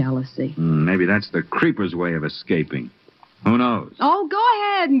crazy jealousy. Maybe that's the creeper's way of escaping. Who knows? Oh, go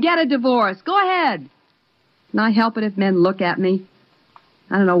ahead and get a divorce. Go ahead. Can I help it if men look at me?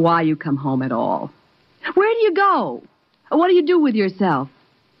 I don't know why you come home at all. Where do you go? What do you do with yourself?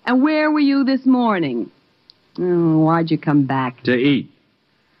 And where were you this morning? Oh, why'd you come back? To eat.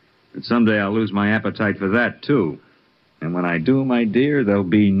 But someday I'll lose my appetite for that, too. And when I do, my dear, there'll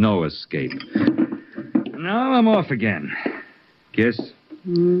be no escape. Now I'm off again. Kiss?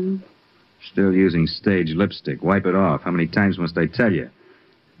 Still using stage lipstick. Wipe it off. How many times must I tell you?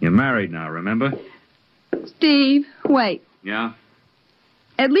 You're married now, remember? Steve, wait. Yeah?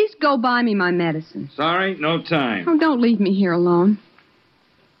 At least go buy me my medicine. Sorry, no time. Oh, don't leave me here alone.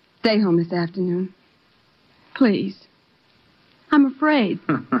 Stay home this afternoon. Please. I'm afraid.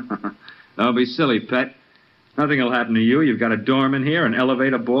 Don't be silly, pet. Nothing will happen to you. You've got a doorman here, an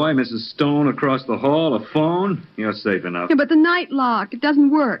elevator boy, Mrs. Stone across the hall, a phone. You're safe enough. Yeah, but the night lock, it doesn't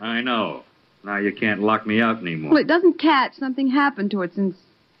work. I know. Now you can't lock me out anymore. Well, it doesn't catch. Something happened to it since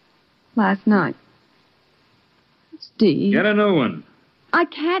last night. Steve. Get a new one. I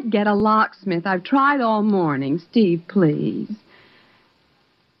can't get a locksmith. I've tried all morning. Steve, please.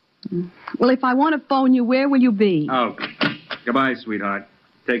 Well, if I want to phone you, where will you be? Oh, goodbye, sweetheart.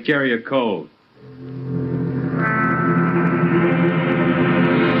 Take care of your cold.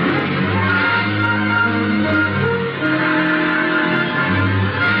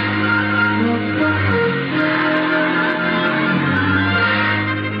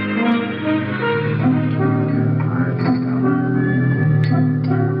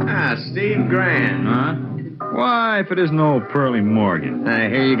 Steve Grand. Huh? Why, if it isn't old Pearlie Morgan. I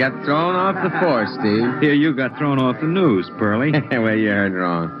hear you got thrown off the force, Steve. Here, you got thrown off the news, Pearlie. Well, you heard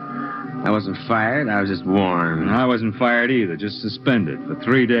wrong. I wasn't fired. I was just warned. I wasn't fired either, just suspended for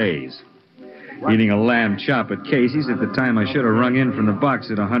 3 days. Eating a lamb chop at Casey's at the time I should have rung in from the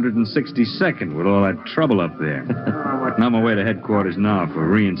box at 162nd with all that trouble up there. And I'm away to headquarters now for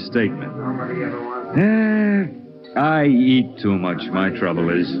reinstatement. I eat too much, my trouble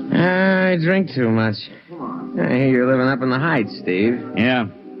is. I drink too much. I hear you're living up in the Heights, Steve. Yeah.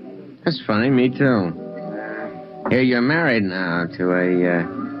 That's funny, me too. Here you're married now to a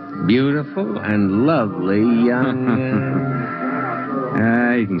beautiful and lovely young...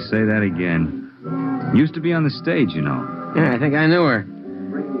 You can say that again. Used to be on the stage, you know. Yeah, I think I knew her.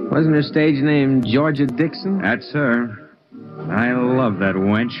 Wasn't her stage name Georgia Dixon? That's her. I love that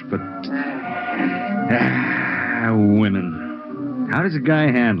wench, but... women. How does a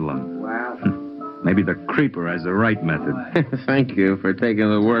guy handle them? Maybe the creeper has the right method. Thank you for taking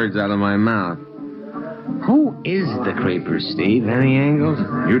the words out of my mouth. Who is the creeper, Steve? Any angles?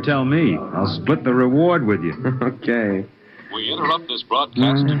 You tell me. I'll split the reward with you. Okay. We interrupt this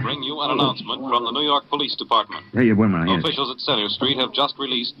broadcast to bring you an announcement from the New York Police Department. Hey, wait a minute. Officials at Center Street have just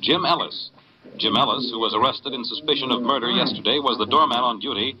released Jim Ellis. Jim Ellis, who was arrested in suspicion of murder yesterday, was the doorman on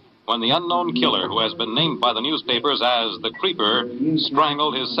duty when the unknown killer, who has been named by the newspapers as the Creeper,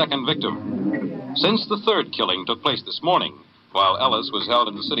 strangled his second victim. Since the third killing took place this morning, while Ellis was held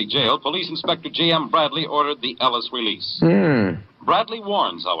in the city jail, Police Inspector J.M. Bradley ordered the Ellis release. Bradley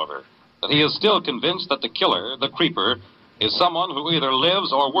warns, however, that he is still convinced that the killer, the Creeper, is someone who either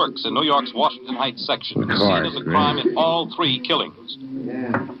lives or works in New York's Washington Heights section, the scene of the crime in all 3 killings.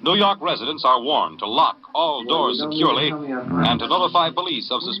 New York residents are warned to lock all doors securely and to notify police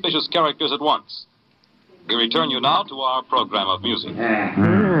of suspicious characters at once. We return you now to our program of music.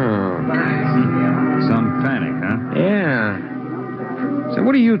 Some panic, huh? Yeah. So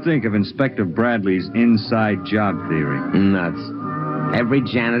what do you think of Inspector Bradley's inside job theory? Nuts. Every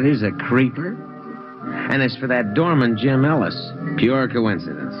janitor's a creeper? And as for that doorman, Jim Ellis, pure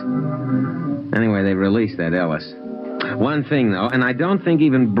coincidence. Anyway, they released that Ellis. One thing, though, and I don't think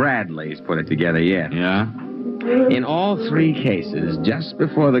even Bradley's put it together yet. Yeah? In all 3 cases, just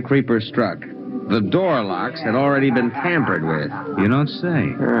before the creeper struck, the door locks had already been tampered with. You don't say.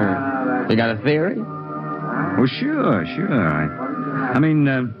 You got a theory? Well, sure. I mean,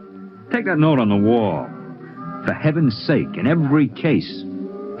 take that note on the wall. For heaven's sake, in every case...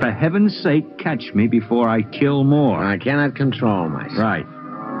 For heaven's sake, catch me before I kill more. I cannot control myself. Right.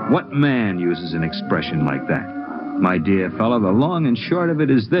 What man uses an expression like that? My dear fellow, the long and short of it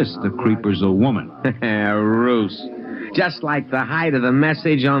is this. The creeper's a woman. A ruse. Just like the height of the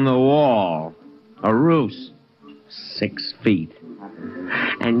message on the wall. A ruse. 6 feet.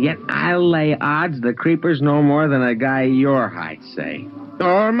 And yet I'll lay odds the creeper's no more than a guy your height, say.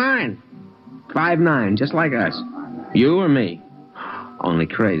 Or mine. 5'9", just like us. You or me. Only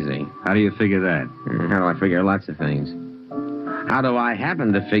crazy. How do you figure that? How do I figure lots of things? How do I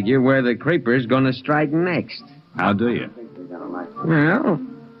happen to figure where the creeper's going to strike next? How do you? Well,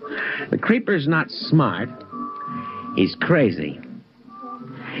 the creeper's not smart. He's crazy.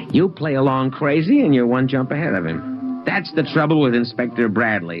 You play along crazy, and you're one jump ahead of him. That's the trouble with Inspector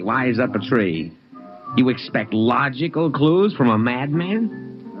Bradley, wise up a tree. You expect logical clues from a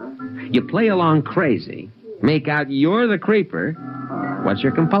madman? You play along crazy, make out you're the creeper. What's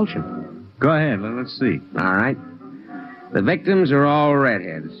your compulsion? Go ahead, let's see. All right. The victims are all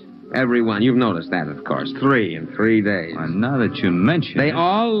redheads. Every one. You've noticed that, of course. 3 in 3 days. Well, now that you mention They it.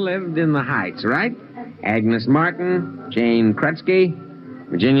 all lived in the Heights, right? Agnes Martin, Jane Krutsky,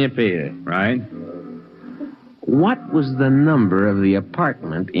 Virginia Peter. Right. What was the number of the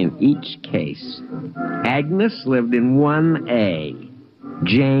apartment in each case? Agnes lived in 1A.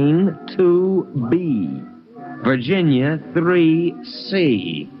 Jane, 2B. Virginia,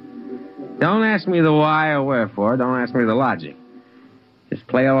 3C. Don't ask me the why or wherefore. Don't ask me the logic. Just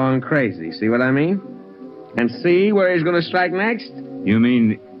play along crazy. See what I mean? And see where he's going to strike next? You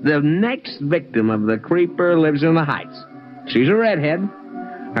mean... The next victim of the creeper lives in the Heights. She's a redhead.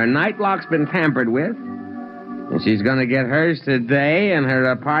 Her night lock's been tampered with. And she's going to get hers today, and her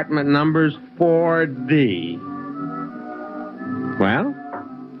apartment number's 4D. Well?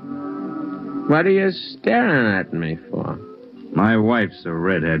 What are you staring at me for? My wife's a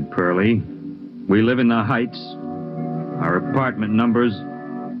redhead, Pearlie. We live in the Heights. Our apartment numbers...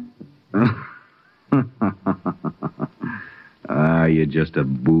 you're just a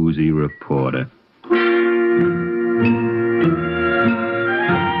boozy reporter.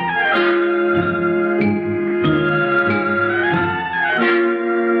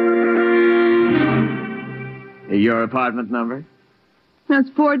 Your apartment number? That's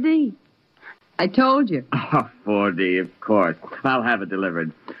 4D. I told you. Oh, 4D, of course. I'll have it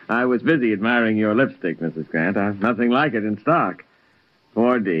delivered. I was busy admiring your lipstick, Mrs. Grant. I've nothing like it in stock.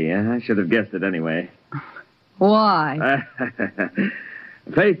 4D, I should have guessed it anyway. Why?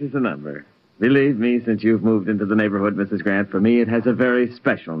 Faith is a number. Believe me, since you've moved into the neighborhood, Mrs. Grant, for me it has a very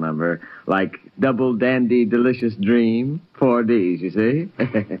special number. Like Double Dandy Delicious Dream. 4Ds, you see?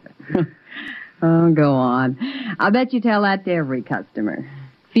 Oh, go on. I bet you tell that to every customer.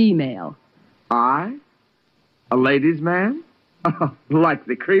 Female. I? A ladies' man? Oh, like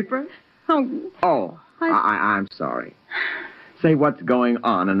the creeper? Oh. I'm sorry. Say, what's going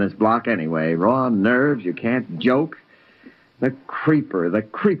on in this block anyway? Raw nerves, you can't joke. The creeper,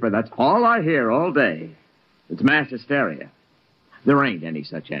 that's all I hear all day. It's mass hysteria. There ain't any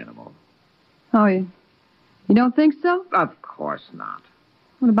such animal. Oh, you don't think so? Of course not.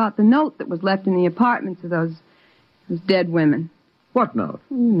 What about the note that was left in the apartments of those dead women? What note?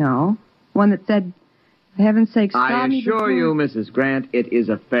 You know, one that said, for heaven's sake, stop I me assure before... you, Mrs. Grant, it is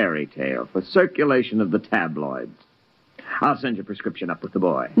a fairy tale for circulation of the tabloids. I'll send your prescription up with the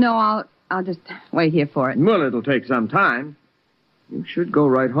boy. No, I'll just wait here for it. Well, it'll take some time. You should go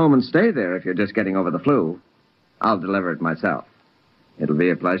right home and stay there if you're just getting over the flu. I'll deliver it myself. It'll be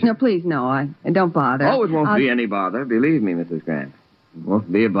a pleasure. No, please, no. I don't bother. Oh, it won't be any bother. Believe me, Mrs. Grant. It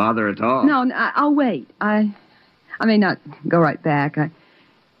won't be a bother at all. No, I'll wait. I may not go right back. I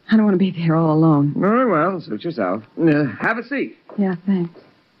don't want to be there all alone. Very well. Suit yourself. Have a seat. Yeah, thanks.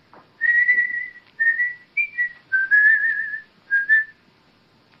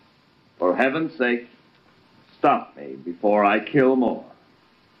 For heaven's sake, stop me before I kill more.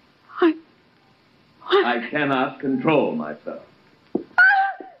 I cannot control myself.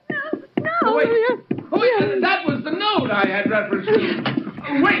 No! Wait, that was the note I had reference to.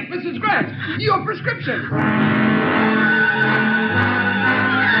 Wait, Mrs. Grant, your prescription.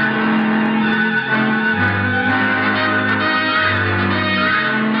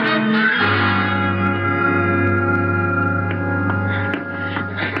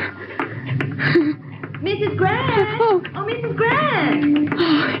 Mrs. Grant! Oh, Mrs. Grant!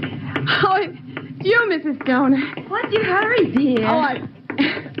 Oh, it's you, Mrs. Stoner. What's your hurry, dear?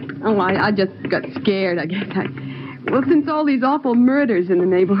 I just got scared, I guess. Well, since all these awful murders in the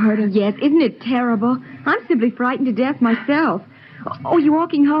neighborhood... Yes, isn't it terrible? I'm simply frightened to death myself. Oh, you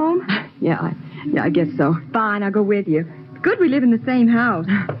walking home? Yeah, I guess so. Fine, I'll go with you. It's good we live in the same house.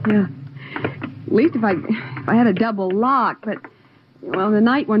 Yeah. At least if I had a double lock, but... Well, the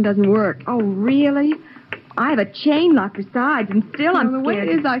night one doesn't work. Oh, really? I have a chain lock besides, and still I'm the way scared.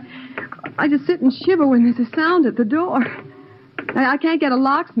 it is, I just sit and shiver when there's a sound at the door. I can't get a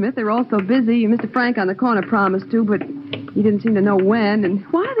locksmith. They're all so busy. Mr. Frank on the corner promised to, but he didn't seem to know when. And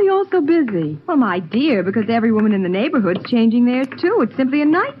why are they all so busy? Well, my dear, because every woman in the neighborhood's changing theirs, too. It's simply a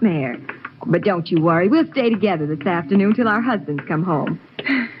nightmare. But don't you worry. We'll stay together this afternoon till our husbands come home.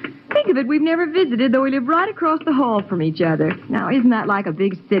 There think of it, we've never visited, though we live right across the hall from each other. Now, isn't that like a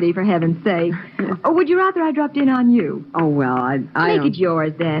big city, for heaven's sake? Or would you rather I dropped in on you? Oh, well, I Make don't... it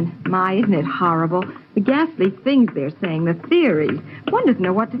yours, then. My, isn't it horrible? The ghastly things they're saying, the theories. One doesn't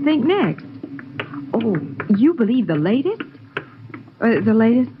know what to think next. Oh, you believe the latest? The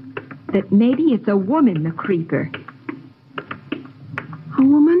latest? That maybe it's a woman, the creeper. A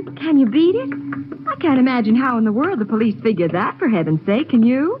woman? Can you beat it? I can't imagine how in the world the police figured that, for heaven's sake. Can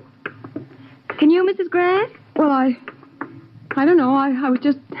you? Can you, Mrs. Grass? Well, I don't know. I was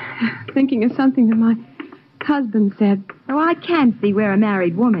just thinking of something that my husband said. Oh, I can see where a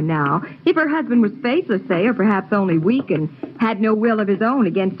married woman now, if her husband was faithless, say, or perhaps only weak and had no will of his own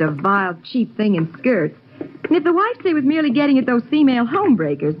against a vile, cheap thing in skirts. And if the wife, say, was merely getting at those female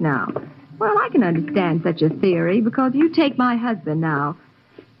homebreakers now, well, I can understand such a theory, because you take my husband now.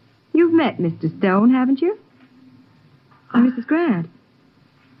 You've met Mr. Stone, haven't you? Oh, Mrs. Grant.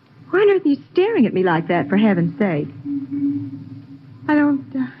 Why on earth are you staring at me like that, for heaven's sake? I don't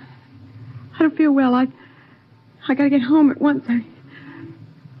feel well. I gotta get home at once.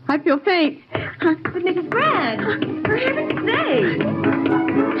 I feel faint. But Mrs. Grant, for heaven's sake.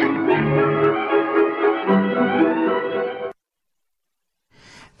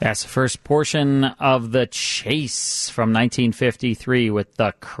 That's the first portion of The Chase from 1953 with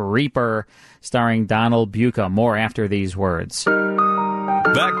The Creeper, starring Donald Buca. More after these words.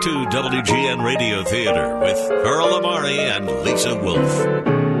 Back to WGN Radio Theater with Earl Amari and Lisa Wolf.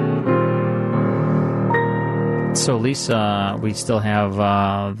 So, Lisa, we still have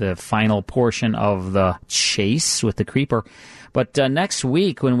the final portion of The Chase with The Creeper. But next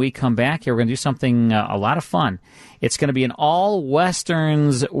week, when we come back here, we're going to do something a lot of fun. It's going to be an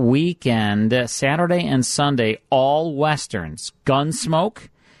all-Westerns weekend, Saturday and Sunday, all Westerns. Gunsmoke,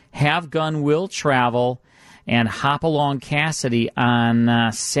 Have Gun Will Travel, and Hopalong Cassidy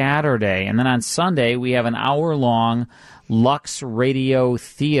on Saturday. And then on Sunday, we have an hour-long Lux Radio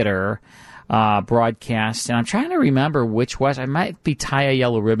Theater broadcast. And I'm trying to remember which Western. It might be Tie a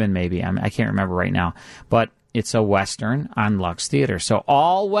Yellow Ribbon, maybe. I can't remember right now. But it's a Western on Lux Theater. So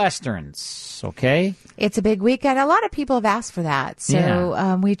all Westerns, okay? It's a big weekend. A lot of people have asked for that.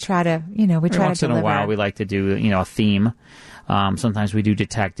 So we try to, we try to deliver. Once in a while, we like to do, a theme. Sometimes we do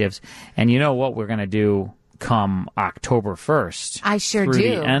detectives. And you know what we're going to do come October 1st? I sure through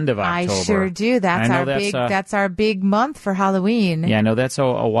do. The end of October. I sure do. That's our big month for Halloween. Yeah, I know that's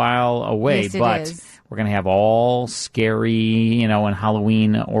a while away, yes, but it is. We're going to have all scary, and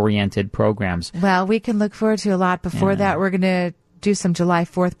Halloween-oriented programs. Well, we can look forward to a lot. Before that, we're going to do some July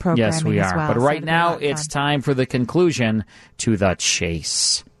 4th programming as well. Yes, we are. Well, but right now, it's time for the conclusion to The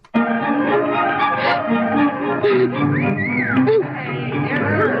Chase.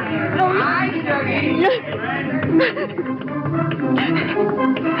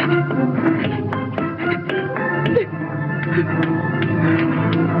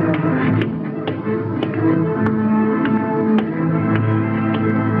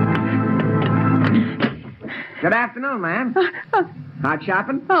 Good afternoon, ma'am. Out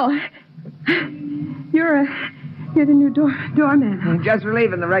shopping? Oh, you're the new doorman. Just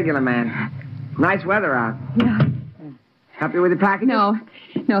relieving the regular man. Nice weather out. Yeah. Help you with your packages?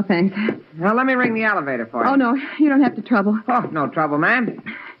 No, thanks. Well, let me ring the elevator for you. Oh, no, you don't have to trouble. Oh, no trouble, ma'am.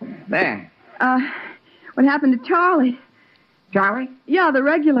 There. What happened to Charlie? Charlie? Yeah, the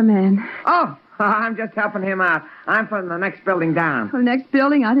regular man. Oh, I'm just helping him out. I'm from the next building down. The next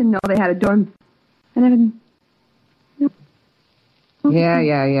building? I didn't know they had a door. I never...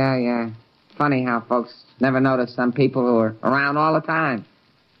 Yeah. Funny how folks never notice some people who are around all the time.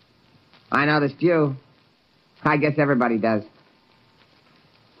 I noticed you. I guess everybody does.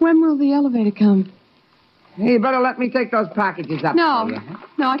 When will the elevator come? Hey, you better let me take those packages up for you.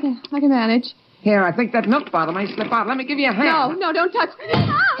 No, I can manage. Here, I think that milk bottle may slip out. Let me give you a hand. No, don't touch me.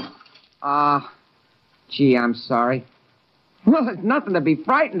 Gee, I'm sorry. Well, there's nothing to be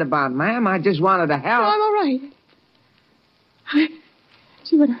frightened about, ma'am. I just wanted to help. No, I'm all right.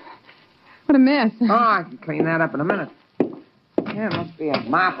 Gee, what a mess. Oh, I can clean that up in a minute. Yeah, must be a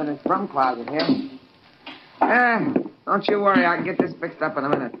mop in this broom closet here. Don't you worry. I can get this fixed up in a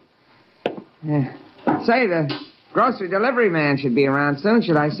minute. Say, the grocery delivery man should be around soon.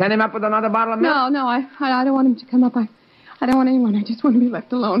 Should I send him up with another bottle of milk? No, I don't want him to come up. I don't want anyone. I just want to be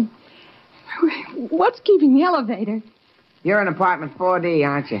left alone. What's keeping the elevator? You're in apartment 4D,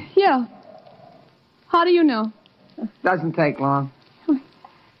 aren't you? Yeah. How do you know? Doesn't take long.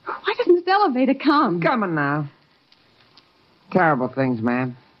 Why doesn't this elevator come? Coming now. Terrible things,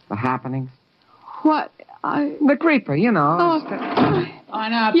 ma'am. The happenings. What? The creeper, you know. Why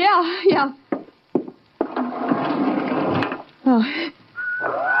not? Yeah. Oh.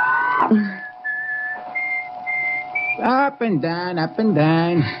 Up and down, up and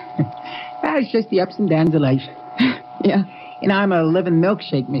down. That's just the ups and downs of life. Yeah. You know, I'm a living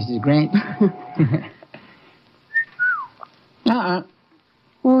milkshake, Mrs. Grant.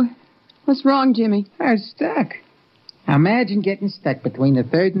 Well, what's wrong, Jimmy? I'm stuck. Now imagine getting stuck between the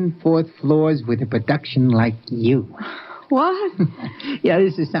 3rd and 4th floors with a production like you. What? Yeah,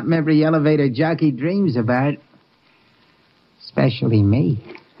 this is something every elevator jockey dreams about. Especially me.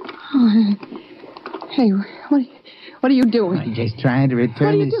 Oh, hey, what are you doing? I'm just trying to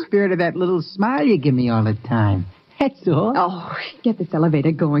return the spirit of that little smile you give me all the time. That's all. Oh, get this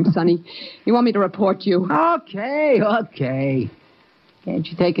elevator going, Sonny. You want me to report you? Okay. Can't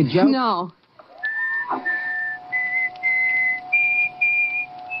you take a joke? No.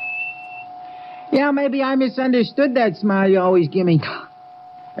 Yeah, maybe I misunderstood that smile you always give me.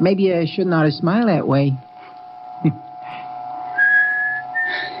 Maybe I shouldn't ought to smile that way.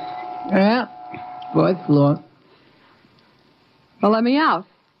 Well, 4th floor. Well, let me out.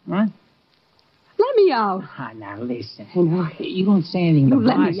 What? Let me out. Now listen. I know. You don't say anything to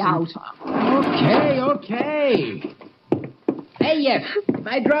Let me boss. out. Okay. Hey, if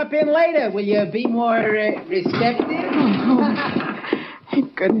I drop in later, will you be more receptive?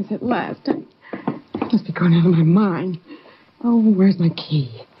 Thank goodness at last. I must be going out of my mind. Oh, where's my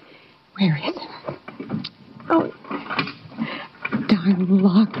key? Where is it? Oh, darn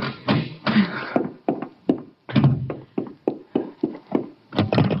lock.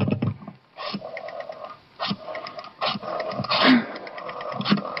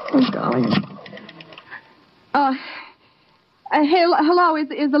 Oh, darling. Hey, hello,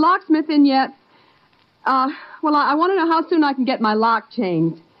 is the locksmith in yet? Well, I want to know how soon I can get my lock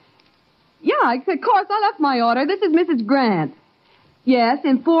changed. Yeah, of course, I left my order. This is Mrs. Grant. Yes,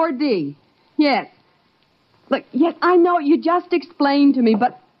 in 4D. Yes. Look, yes, I know you just explained to me,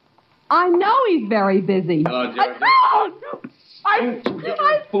 but I know he's very busy. Hello, George.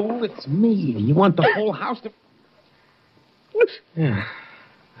 I Fool, it's me. You want the whole house to... Yeah.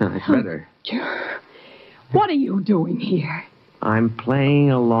 It's better. What are you doing here? I'm playing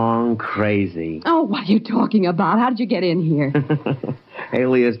along crazy. Oh, what are you talking about? How did you get in here?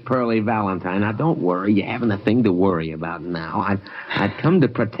 Alias Pearlie Valentine. Now, don't worry. You haven't a thing to worry about now. I've come to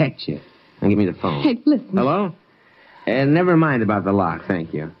protect you. Now, give me the phone. Hey, listen. Hello? Never mind about the lock.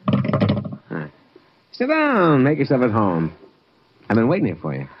 Thank you. All right. Sit down. Make yourself at home. I've been waiting here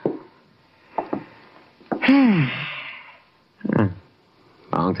for you.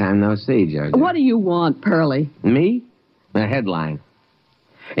 Long time no see, George. What do you want, Pearlie? Me? A headline.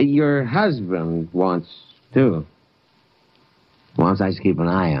 Your husband wants to. Wants I to keep an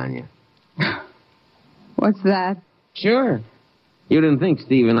eye on you. What's that? Sure. You didn't think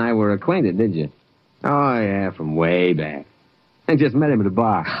Steve and I were acquainted, did you? Oh, yeah, from way back. I just met him at a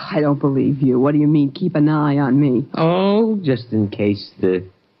bar. I don't believe you. What do you mean, keep an eye on me? Oh, just in case the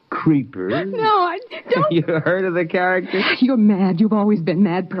creeper... No, I don't... You heard of the character? You're mad. You've always been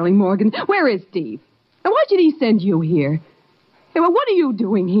mad, Pearlie Morgan. Where is Steve? And why should he send you here? Hey, well, what are you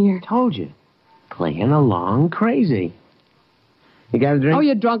doing here? Told you. Playing along crazy. You got a drink? Oh,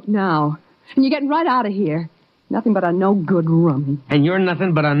 you're drunk now. And you're getting right out of here. Nothing but a no-good rummy. And you're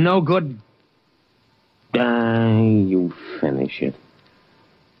nothing but a no-good... You finish it.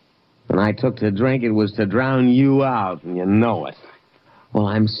 When I took to drink, it was to drown you out, and you know it. Well,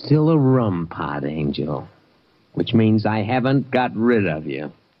 I'm still a rum pot, Angel. Which means I haven't got rid of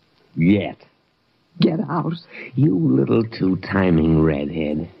you. Yet. Get out. You little two-timing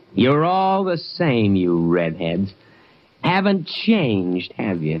redhead. You're all the same, you redheads. Haven't changed,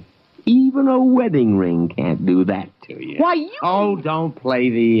 have you? Even a wedding ring can't do that to you. Why, you... Oh, don't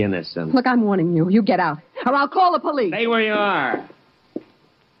play the innocent. Look, I'm warning you. You get out, or I'll call the police. Stay where you are.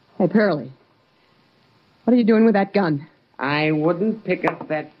 Hey, Pearlie. What are you doing with that gun? I wouldn't pick up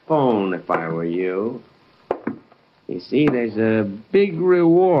that phone if I were you. You see, there's a big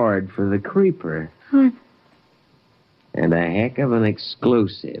reward for the creeper. And a heck of an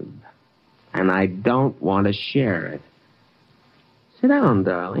exclusive. And I don't want to share it. Sit down,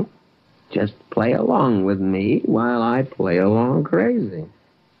 darling. Just play along with me while I play along crazy.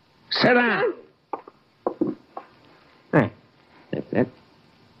 Sit down. Hey, that's it.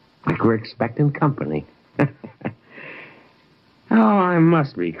 Like we're expecting company. Oh, I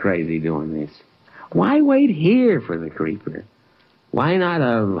must be crazy doing this. Why wait here for the creeper? Why not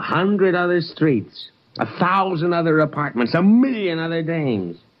 100 other streets, 1,000 other apartments, 1,000,000 other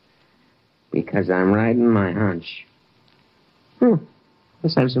dames? Because I'm riding my hunch.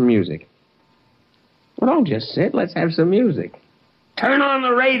 Let's have some music. Well, don't just sit. Let's have some music. Turn on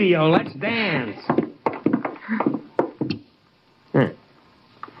the radio. Let's dance.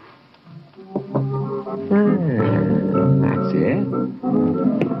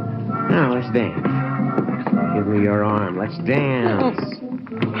 Now, let's dance. Give me your arm. Let's dance.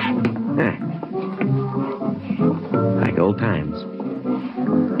 Like old times.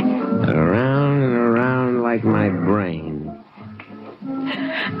 Around and around like my brain.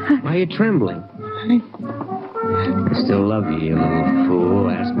 Why are you trembling? I still love you, you little fool.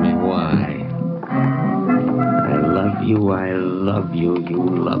 Ask me why. I love you, you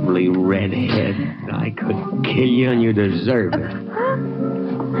lovely redhead. I could kill you and you deserve it.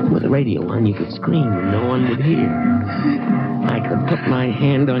 With the radio on, you could scream and no one would hear. I could put my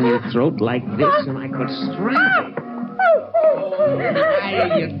hand on your throat like this and I could strangle you. Why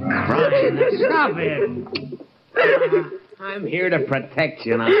are you crying? Stop it. I'm here to protect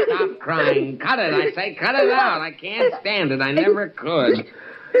you. Now stop crying. Cut it, I say. Cut it out. I can't stand it. I never could.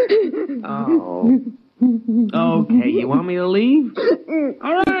 Oh. Okay, you want me to leave?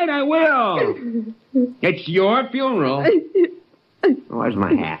 All right, I will. It's your funeral. Where's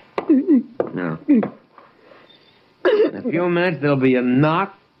my hat? No. In a few minutes, there'll be a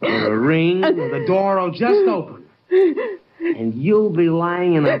knock or a ring, and the door will just open. And you'll be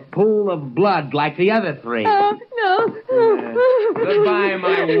lying in a pool of blood like the other three. No. Goodbye,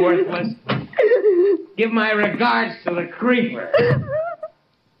 my worthless. Give my regards to the creeper.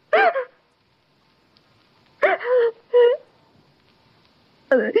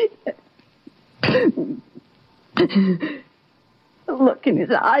 Look in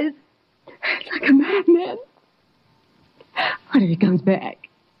his eyes. It's like a madman. What if he comes back?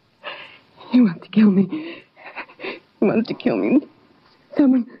 He wants to kill me. He wants to kill me.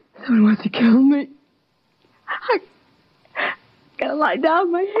 Someone wants to kill me. I gotta lie down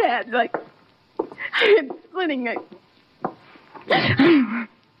on my head like head splitting.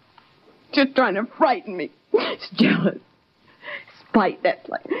 Just trying to frighten me. It's jealous. Spite, that's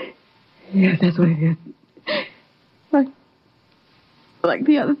like... Yes, that's what it is. Like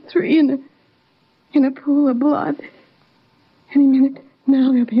the other three in a pool of blood. Any minute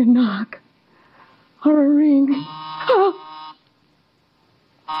now there'll be a knock. Or a ring. Oh.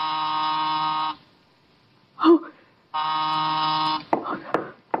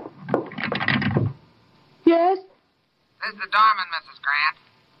 Yes? This is the doorman, Mrs. Grant.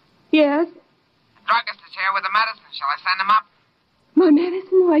 Yes? The druggist is here with the medicine. Shall I send him up? My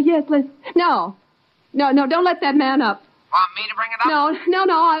medicine? Why, yes, let's... No, don't let that man up. Want me to bring it up?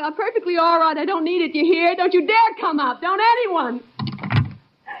 No, I'm perfectly all right. I don't need it, you hear? Don't you dare come up. Don't anyone.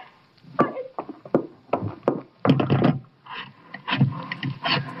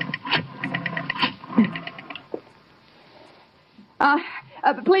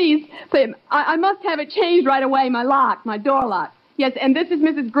 Please, I must have it changed right away, my door lock. Yes, and this is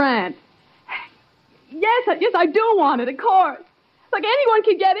Mrs. Grant. Yes, I do want it, of course. Like anyone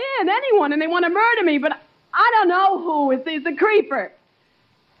can get in, anyone, and they want to murder me, but I don't know who. It's a creeper.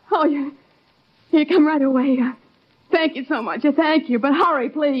 Oh, you come right away. Thank you so much. Thank you, but hurry,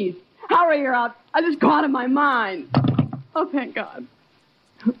 please. Hurry or I'll just go out of my mind. Oh, thank God.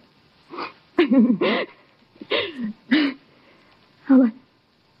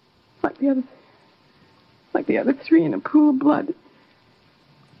 Like the other three in a pool of blood.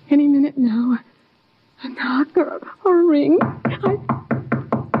 Any minute now, a knock or a ring.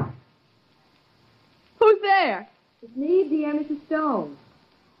 Who's there? It's me, dear Mrs. Stone.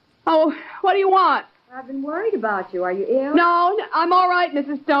 Oh, what do you want? I've been worried about you. Are you ill? No, I'm all right,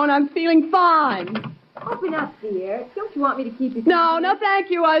 Mrs. Stone. I'm feeling fine. Open up, dear. Don't you want me to keep you... No, thank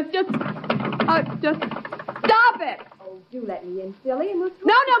you. I was just... Stop it! Oh, do let me in, silly, and we'll talk.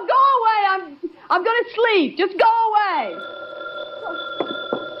 No, go away. I'm going to sleep. Just go away.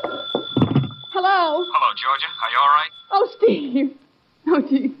 Hello? Hello, Georgia. Are you all right? Oh, Steve. Oh,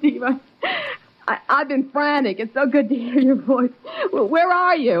 gee, Steve, I've been frantic. It's so good to hear your voice. Well, where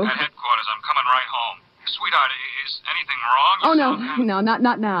are you? At headquarters. I'm coming right home. Sweetheart, is anything wrong? Oh, no,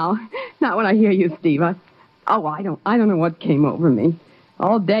 not now. Not when I hear you, Steve. I don't know what came over me.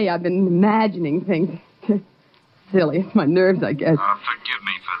 All day I've been imagining things. Silly. It's my nerves, I guess. Forgive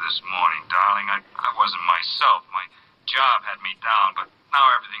me for this morning, darling. I wasn't myself. My job had me down, but now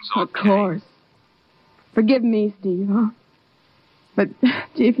everything's okay. Of course. Forgive me, Steve, huh? But,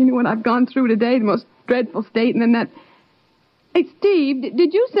 gee, if you knew what I've gone through today, the most dreadful state, and then that... Hey, Steve,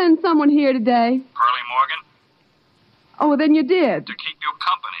 did you send someone here today? Curly Morgan? Oh, then you did. To keep you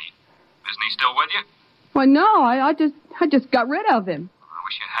company. Isn't he still with you? Well, no, I just got rid of him. I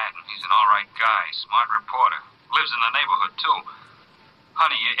wish you hadn't. He's an all right guy, smart reporter. Lives in the neighborhood, too.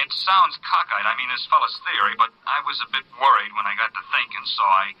 Honey, it sounds cockeyed, this fellow's theory, but I was a bit worried when I got to thinking, so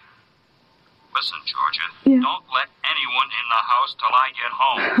I... Listen, Georgia, Don't let anyone in the house till I get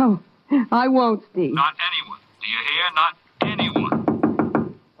home. Oh, I won't, Steve. Not anyone. Do you hear? Not anyone.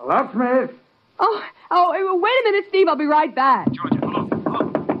 Locksmith. Oh, wait a minute, Steve. I'll be right back.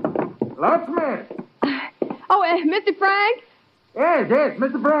 Locksmith. Oh, Mr. Frank? Yes,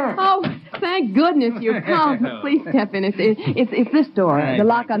 Mr. Frank. Oh, thank goodness you've come. Please step in. It's this door, Right. the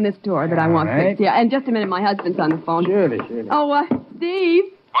lock on this door that I want All right. fixed. Yeah, and just a minute, my husband's on the phone. Surely. Oh, Steve.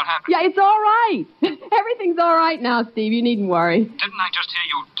 What happened? Yeah, it's all right. Everything's all right now, Steve. You needn't worry. Didn't I just hear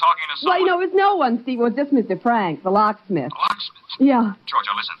you talking to Well, someone? it was no one, Steve. It was just Mr. Frank, the locksmith. Locksmith? Yeah.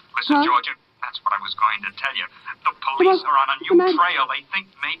 Georgia, listen, Huh? Georgia. That's what I was going to tell you. The police are on a new trail. They think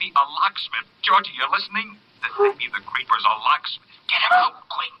maybe a locksmith. Georgia, you listening? That maybe the creeper's a locksmith. Get him out,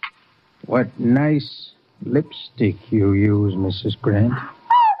 quick. What nice lipstick you use, Mrs. Grant.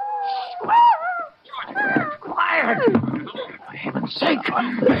 Quiet. For heaven's sake.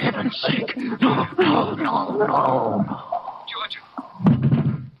 For heaven's sake. No. Georgia.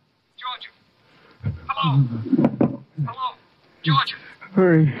 Hello. Georgia.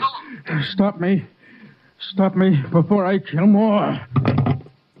 Hurry. Stop me. Stop me before I kill more.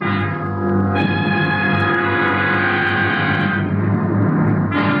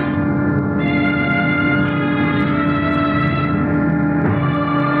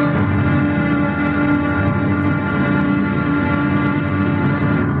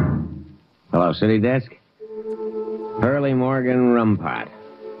 Hello, City Desk? Hurley Morgan Rumpot.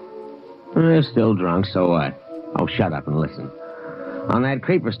 Still drunk, so what? Oh, shut up and listen. On that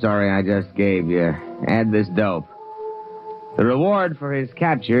creeper story I just gave you, add this dope. The reward for his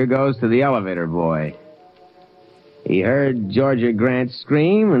capture goes to the elevator boy. He heard Georgia Grant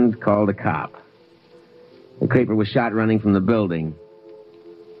scream and called a cop. The creeper was shot running from the building.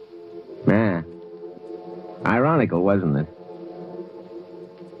 Ironical, wasn't it?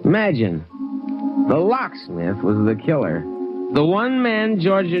 Imagine, the locksmith was the killer. The one man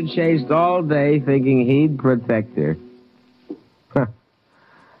Georgia chased all day thinking he'd protect her.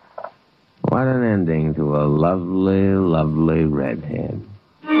 What an ending to a lovely, lovely redhead.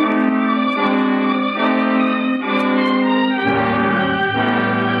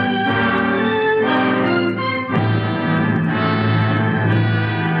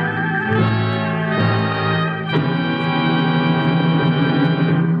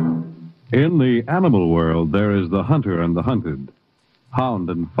 In the animal world, there is the hunter and the hunted, hound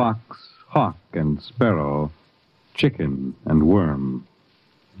and fox, hawk and sparrow, chicken and worm.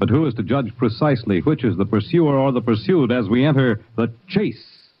 But who is to judge precisely which is the pursuer or the pursued as we enter the chase?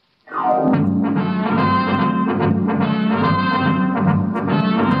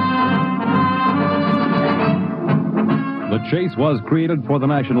 The Chase was created for the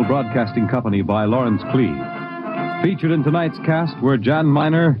National Broadcasting Company by Lawrence Cleave. Featured in tonight's cast were Jan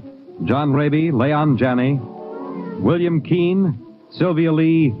Miner, John Raby, Leon Janney, William Keane, Sylvia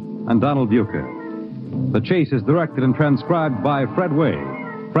Lee, and Donald Bucher. The Chase is directed and transcribed by Fred Way.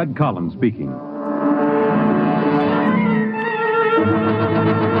 Fred Collins speaking.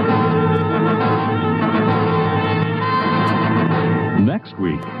 Next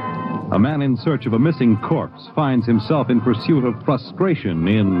week, a man in search of a missing corpse finds himself in pursuit of frustration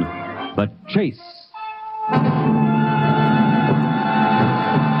in The Chase.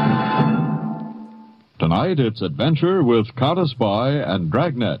 Tonight, it's Adventure with Count Spy and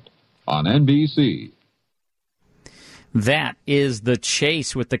Dragnet on NBC. That is The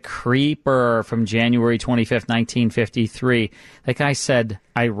Chase with the Creeper from January 25th, 1953. That guy said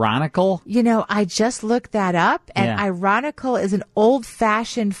ironical. You know, I just looked that up, and ironical is an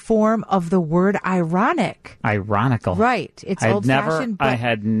old-fashioned form of the word ironic. Ironical. Right. It's old-fashioned. I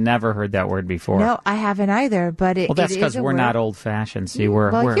had never heard that word before. No, I haven't either, but it is. Well, that's because we're not old-fashioned. See,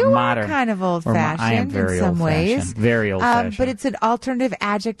 we're you modern. Are kind of old-fashioned I am very in some ways. old-fashioned. Very old-fashioned. But it's an alternative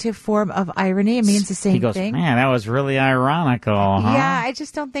adjective form of irony. It means the same he goes, thing. Man, that was really ironical, huh? Yeah, I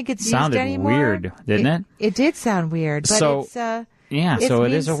just don't think it's Sounded used anymore. weird, didn't it? It did sound weird, but so, it's... so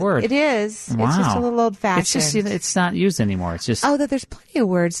it is a word. It is. Wow. It's just a little old-fashioned. It's just it's not used anymore. It's just that there's plenty of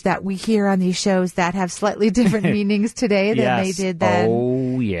words that we hear on these shows that have slightly different meanings today than they did then.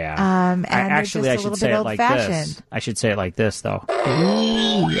 Oh yeah. And actually, they're I just a should little say bit it like this. old-fashioned. I should say it like this, though.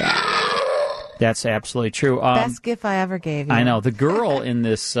 Ooh, yeah. That's absolutely true. Best gift I ever gave you. I know. The girl in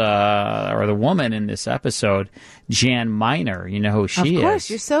this, or the woman in this episode, Jan Miner, you know who she is. Of course,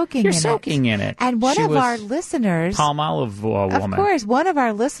 you're soaking in it. And one she of was our listeners... Palmolive woman. Of course, one of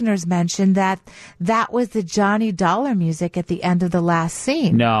our listeners mentioned that was the Johnny Dollar music at the end of the last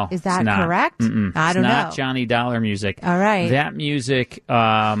scene. No, is that it's not. correct? Mm-mm. I don't know. It's not Johnny Dollar music. All right. That music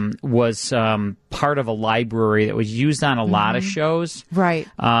was part of a library that was used on a lot of shows. Right.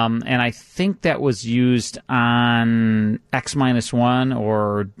 And I think that was used on X-1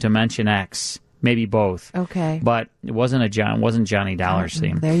 or Dimension X. maybe both. Okay. But it wasn't Johnny Dollar's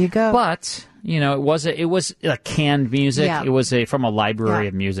theme. There you go. But it was a canned music. Yeah. It was from a library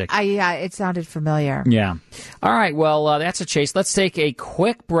of music. It sounded familiar. Yeah. All right. Well, that's a chase. Let's take a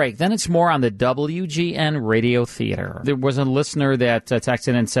quick break. Then it's more on the WGN Radio Theater. There was a listener that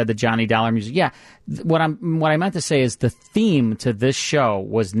texted and said the Johnny Dollar music. Yeah. What I meant to say is the theme to this show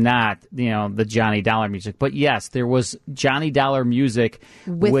was not the Johnny Dollar music, but yes, there was Johnny Dollar music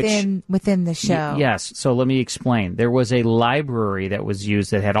within the show. Yes. So let me explain. There was a library that was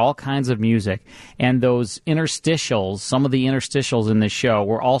used that had all kinds of music, and those interstitials, some of the interstitials in the show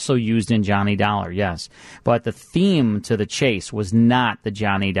were also used in Johnny Dollar. Yes, but the theme to the chase was not the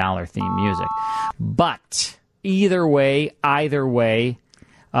Johnny Dollar theme music. But either way.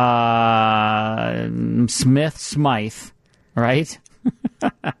 Smythe, right?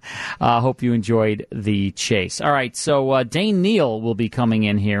 Hope you enjoyed the chase. All right, so Dane Neal will be coming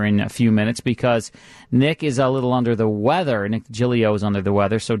in here in a few minutes because Nick is a little under the weather. Nick DiGilio is under the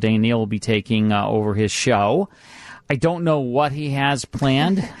weather, so Dane Neal will be taking over his show. I don't know what he has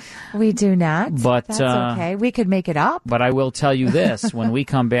planned. We do not, but that's okay. We could make it up. But I will tell you this, when we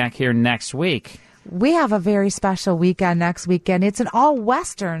come back here next week, we have a very special weekend next weekend. It's an all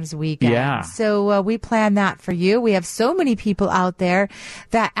Westerns weekend. Yeah. So we plan that for you. We have so many people out there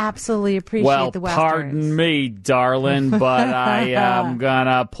that absolutely appreciate the Westerns. Pardon me, darling, but I am going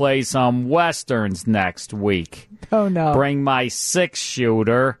to play some Westerns next week. Oh, no. Bring my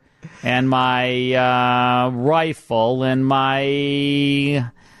 6-shooter and my rifle and my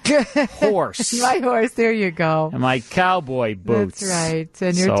horse. My horse, there you go. And my cowboy boots. That's right.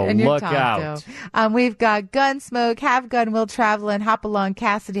 And so your look Tonto. out. We've got Gunsmoke, Have Gun, Will Travel, and Hop Along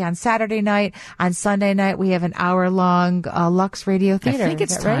Cassidy on Saturday night. On Sunday night, we have an hour-long Lux Radio Theater. I think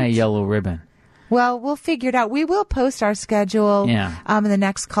it's right? Tie a Yellow Ribbon. Well, we'll figure it out. We will post our schedule in the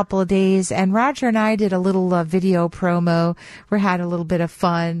next couple of days. And Roger and I did a little video promo. We had a little bit of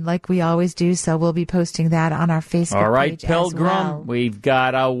fun like we always do. So we'll be posting that on our Facebook All right, page Pilgrim, as well. we've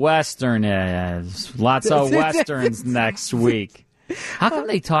got a Western. Lots of Westerns next week. How come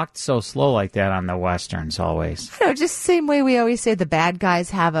they talked so slow like that on the Westerns always? I don't know, just the same way we always say the bad guys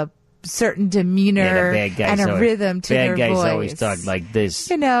have a certain demeanor and a rhythm to their voice. Bad guys always talk like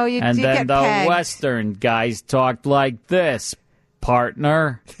this. You then get the pegged. Western guys talked like this,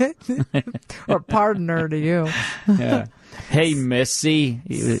 partner. Or partner to you. Yeah. Hey, Missy.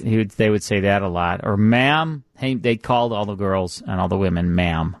 They would say that a lot. Or ma'am. Hey, they called all the girls and all the women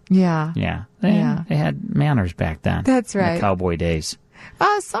ma'am. Yeah. Yeah. They had manners back then. That's right. In the cowboy days.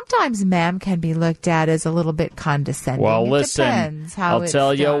 Sometimes ma'am can be looked at as a little bit condescending. Well, it listen, depends how I'll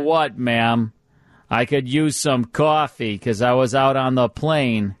tell you what, ma'am. I could use some coffee because I was out on the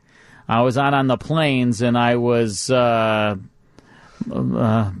plane. I was out on the plains and I was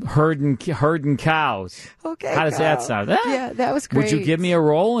herding cows. Okay. How does that sound? Yeah, that was great. Would you give me a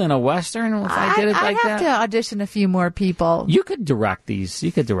role in a Western if I did it like that? I have to audition a few more people. You could direct these.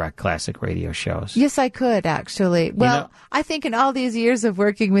 You could direct classic radio shows. Yes, I could, actually. Well, I think in all these years of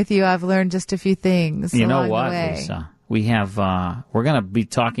working with you, I've learned just a few things You know along what, the way. Lisa? We have, we're going to be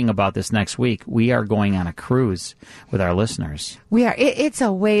talking about this next week. We are going on a cruise with our listeners. We are. It's a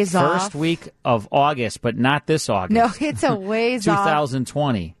ways off. First week of August, but not this August. No, it's a ways off.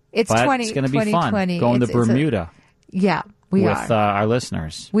 2020. It's but 20. It's going to be fun. 2020. Going to Bermuda. Yeah, we with are. Our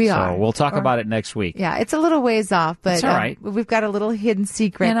listeners. We so are. We'll talk about it next week. Yeah, it's a little ways off, but it's all right. We've got a little hidden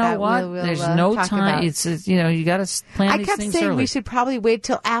secret. You know that what? We'll There's no talk time. about. It's you got to plan these I kept things saying early. we should probably wait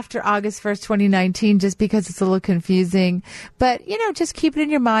till after August 1st, 2019, just because it's a little confusing. But, just keep it in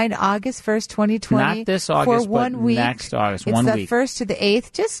your mind, August 1st, 2020. Not this August, for 1 but week. next August, it's 1 the week. 1st to the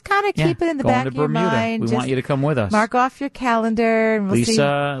 8th. Just kind of keep it in the going back to of your Bermuda. mind. We Just want you to come with us. Mark off your calendar. And we'll see.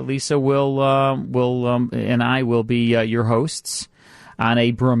 Lisa will and I will be your hosts on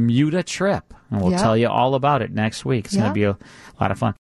a Bermuda trip, and we'll tell you all about it next week. It's going to be a lot of fun.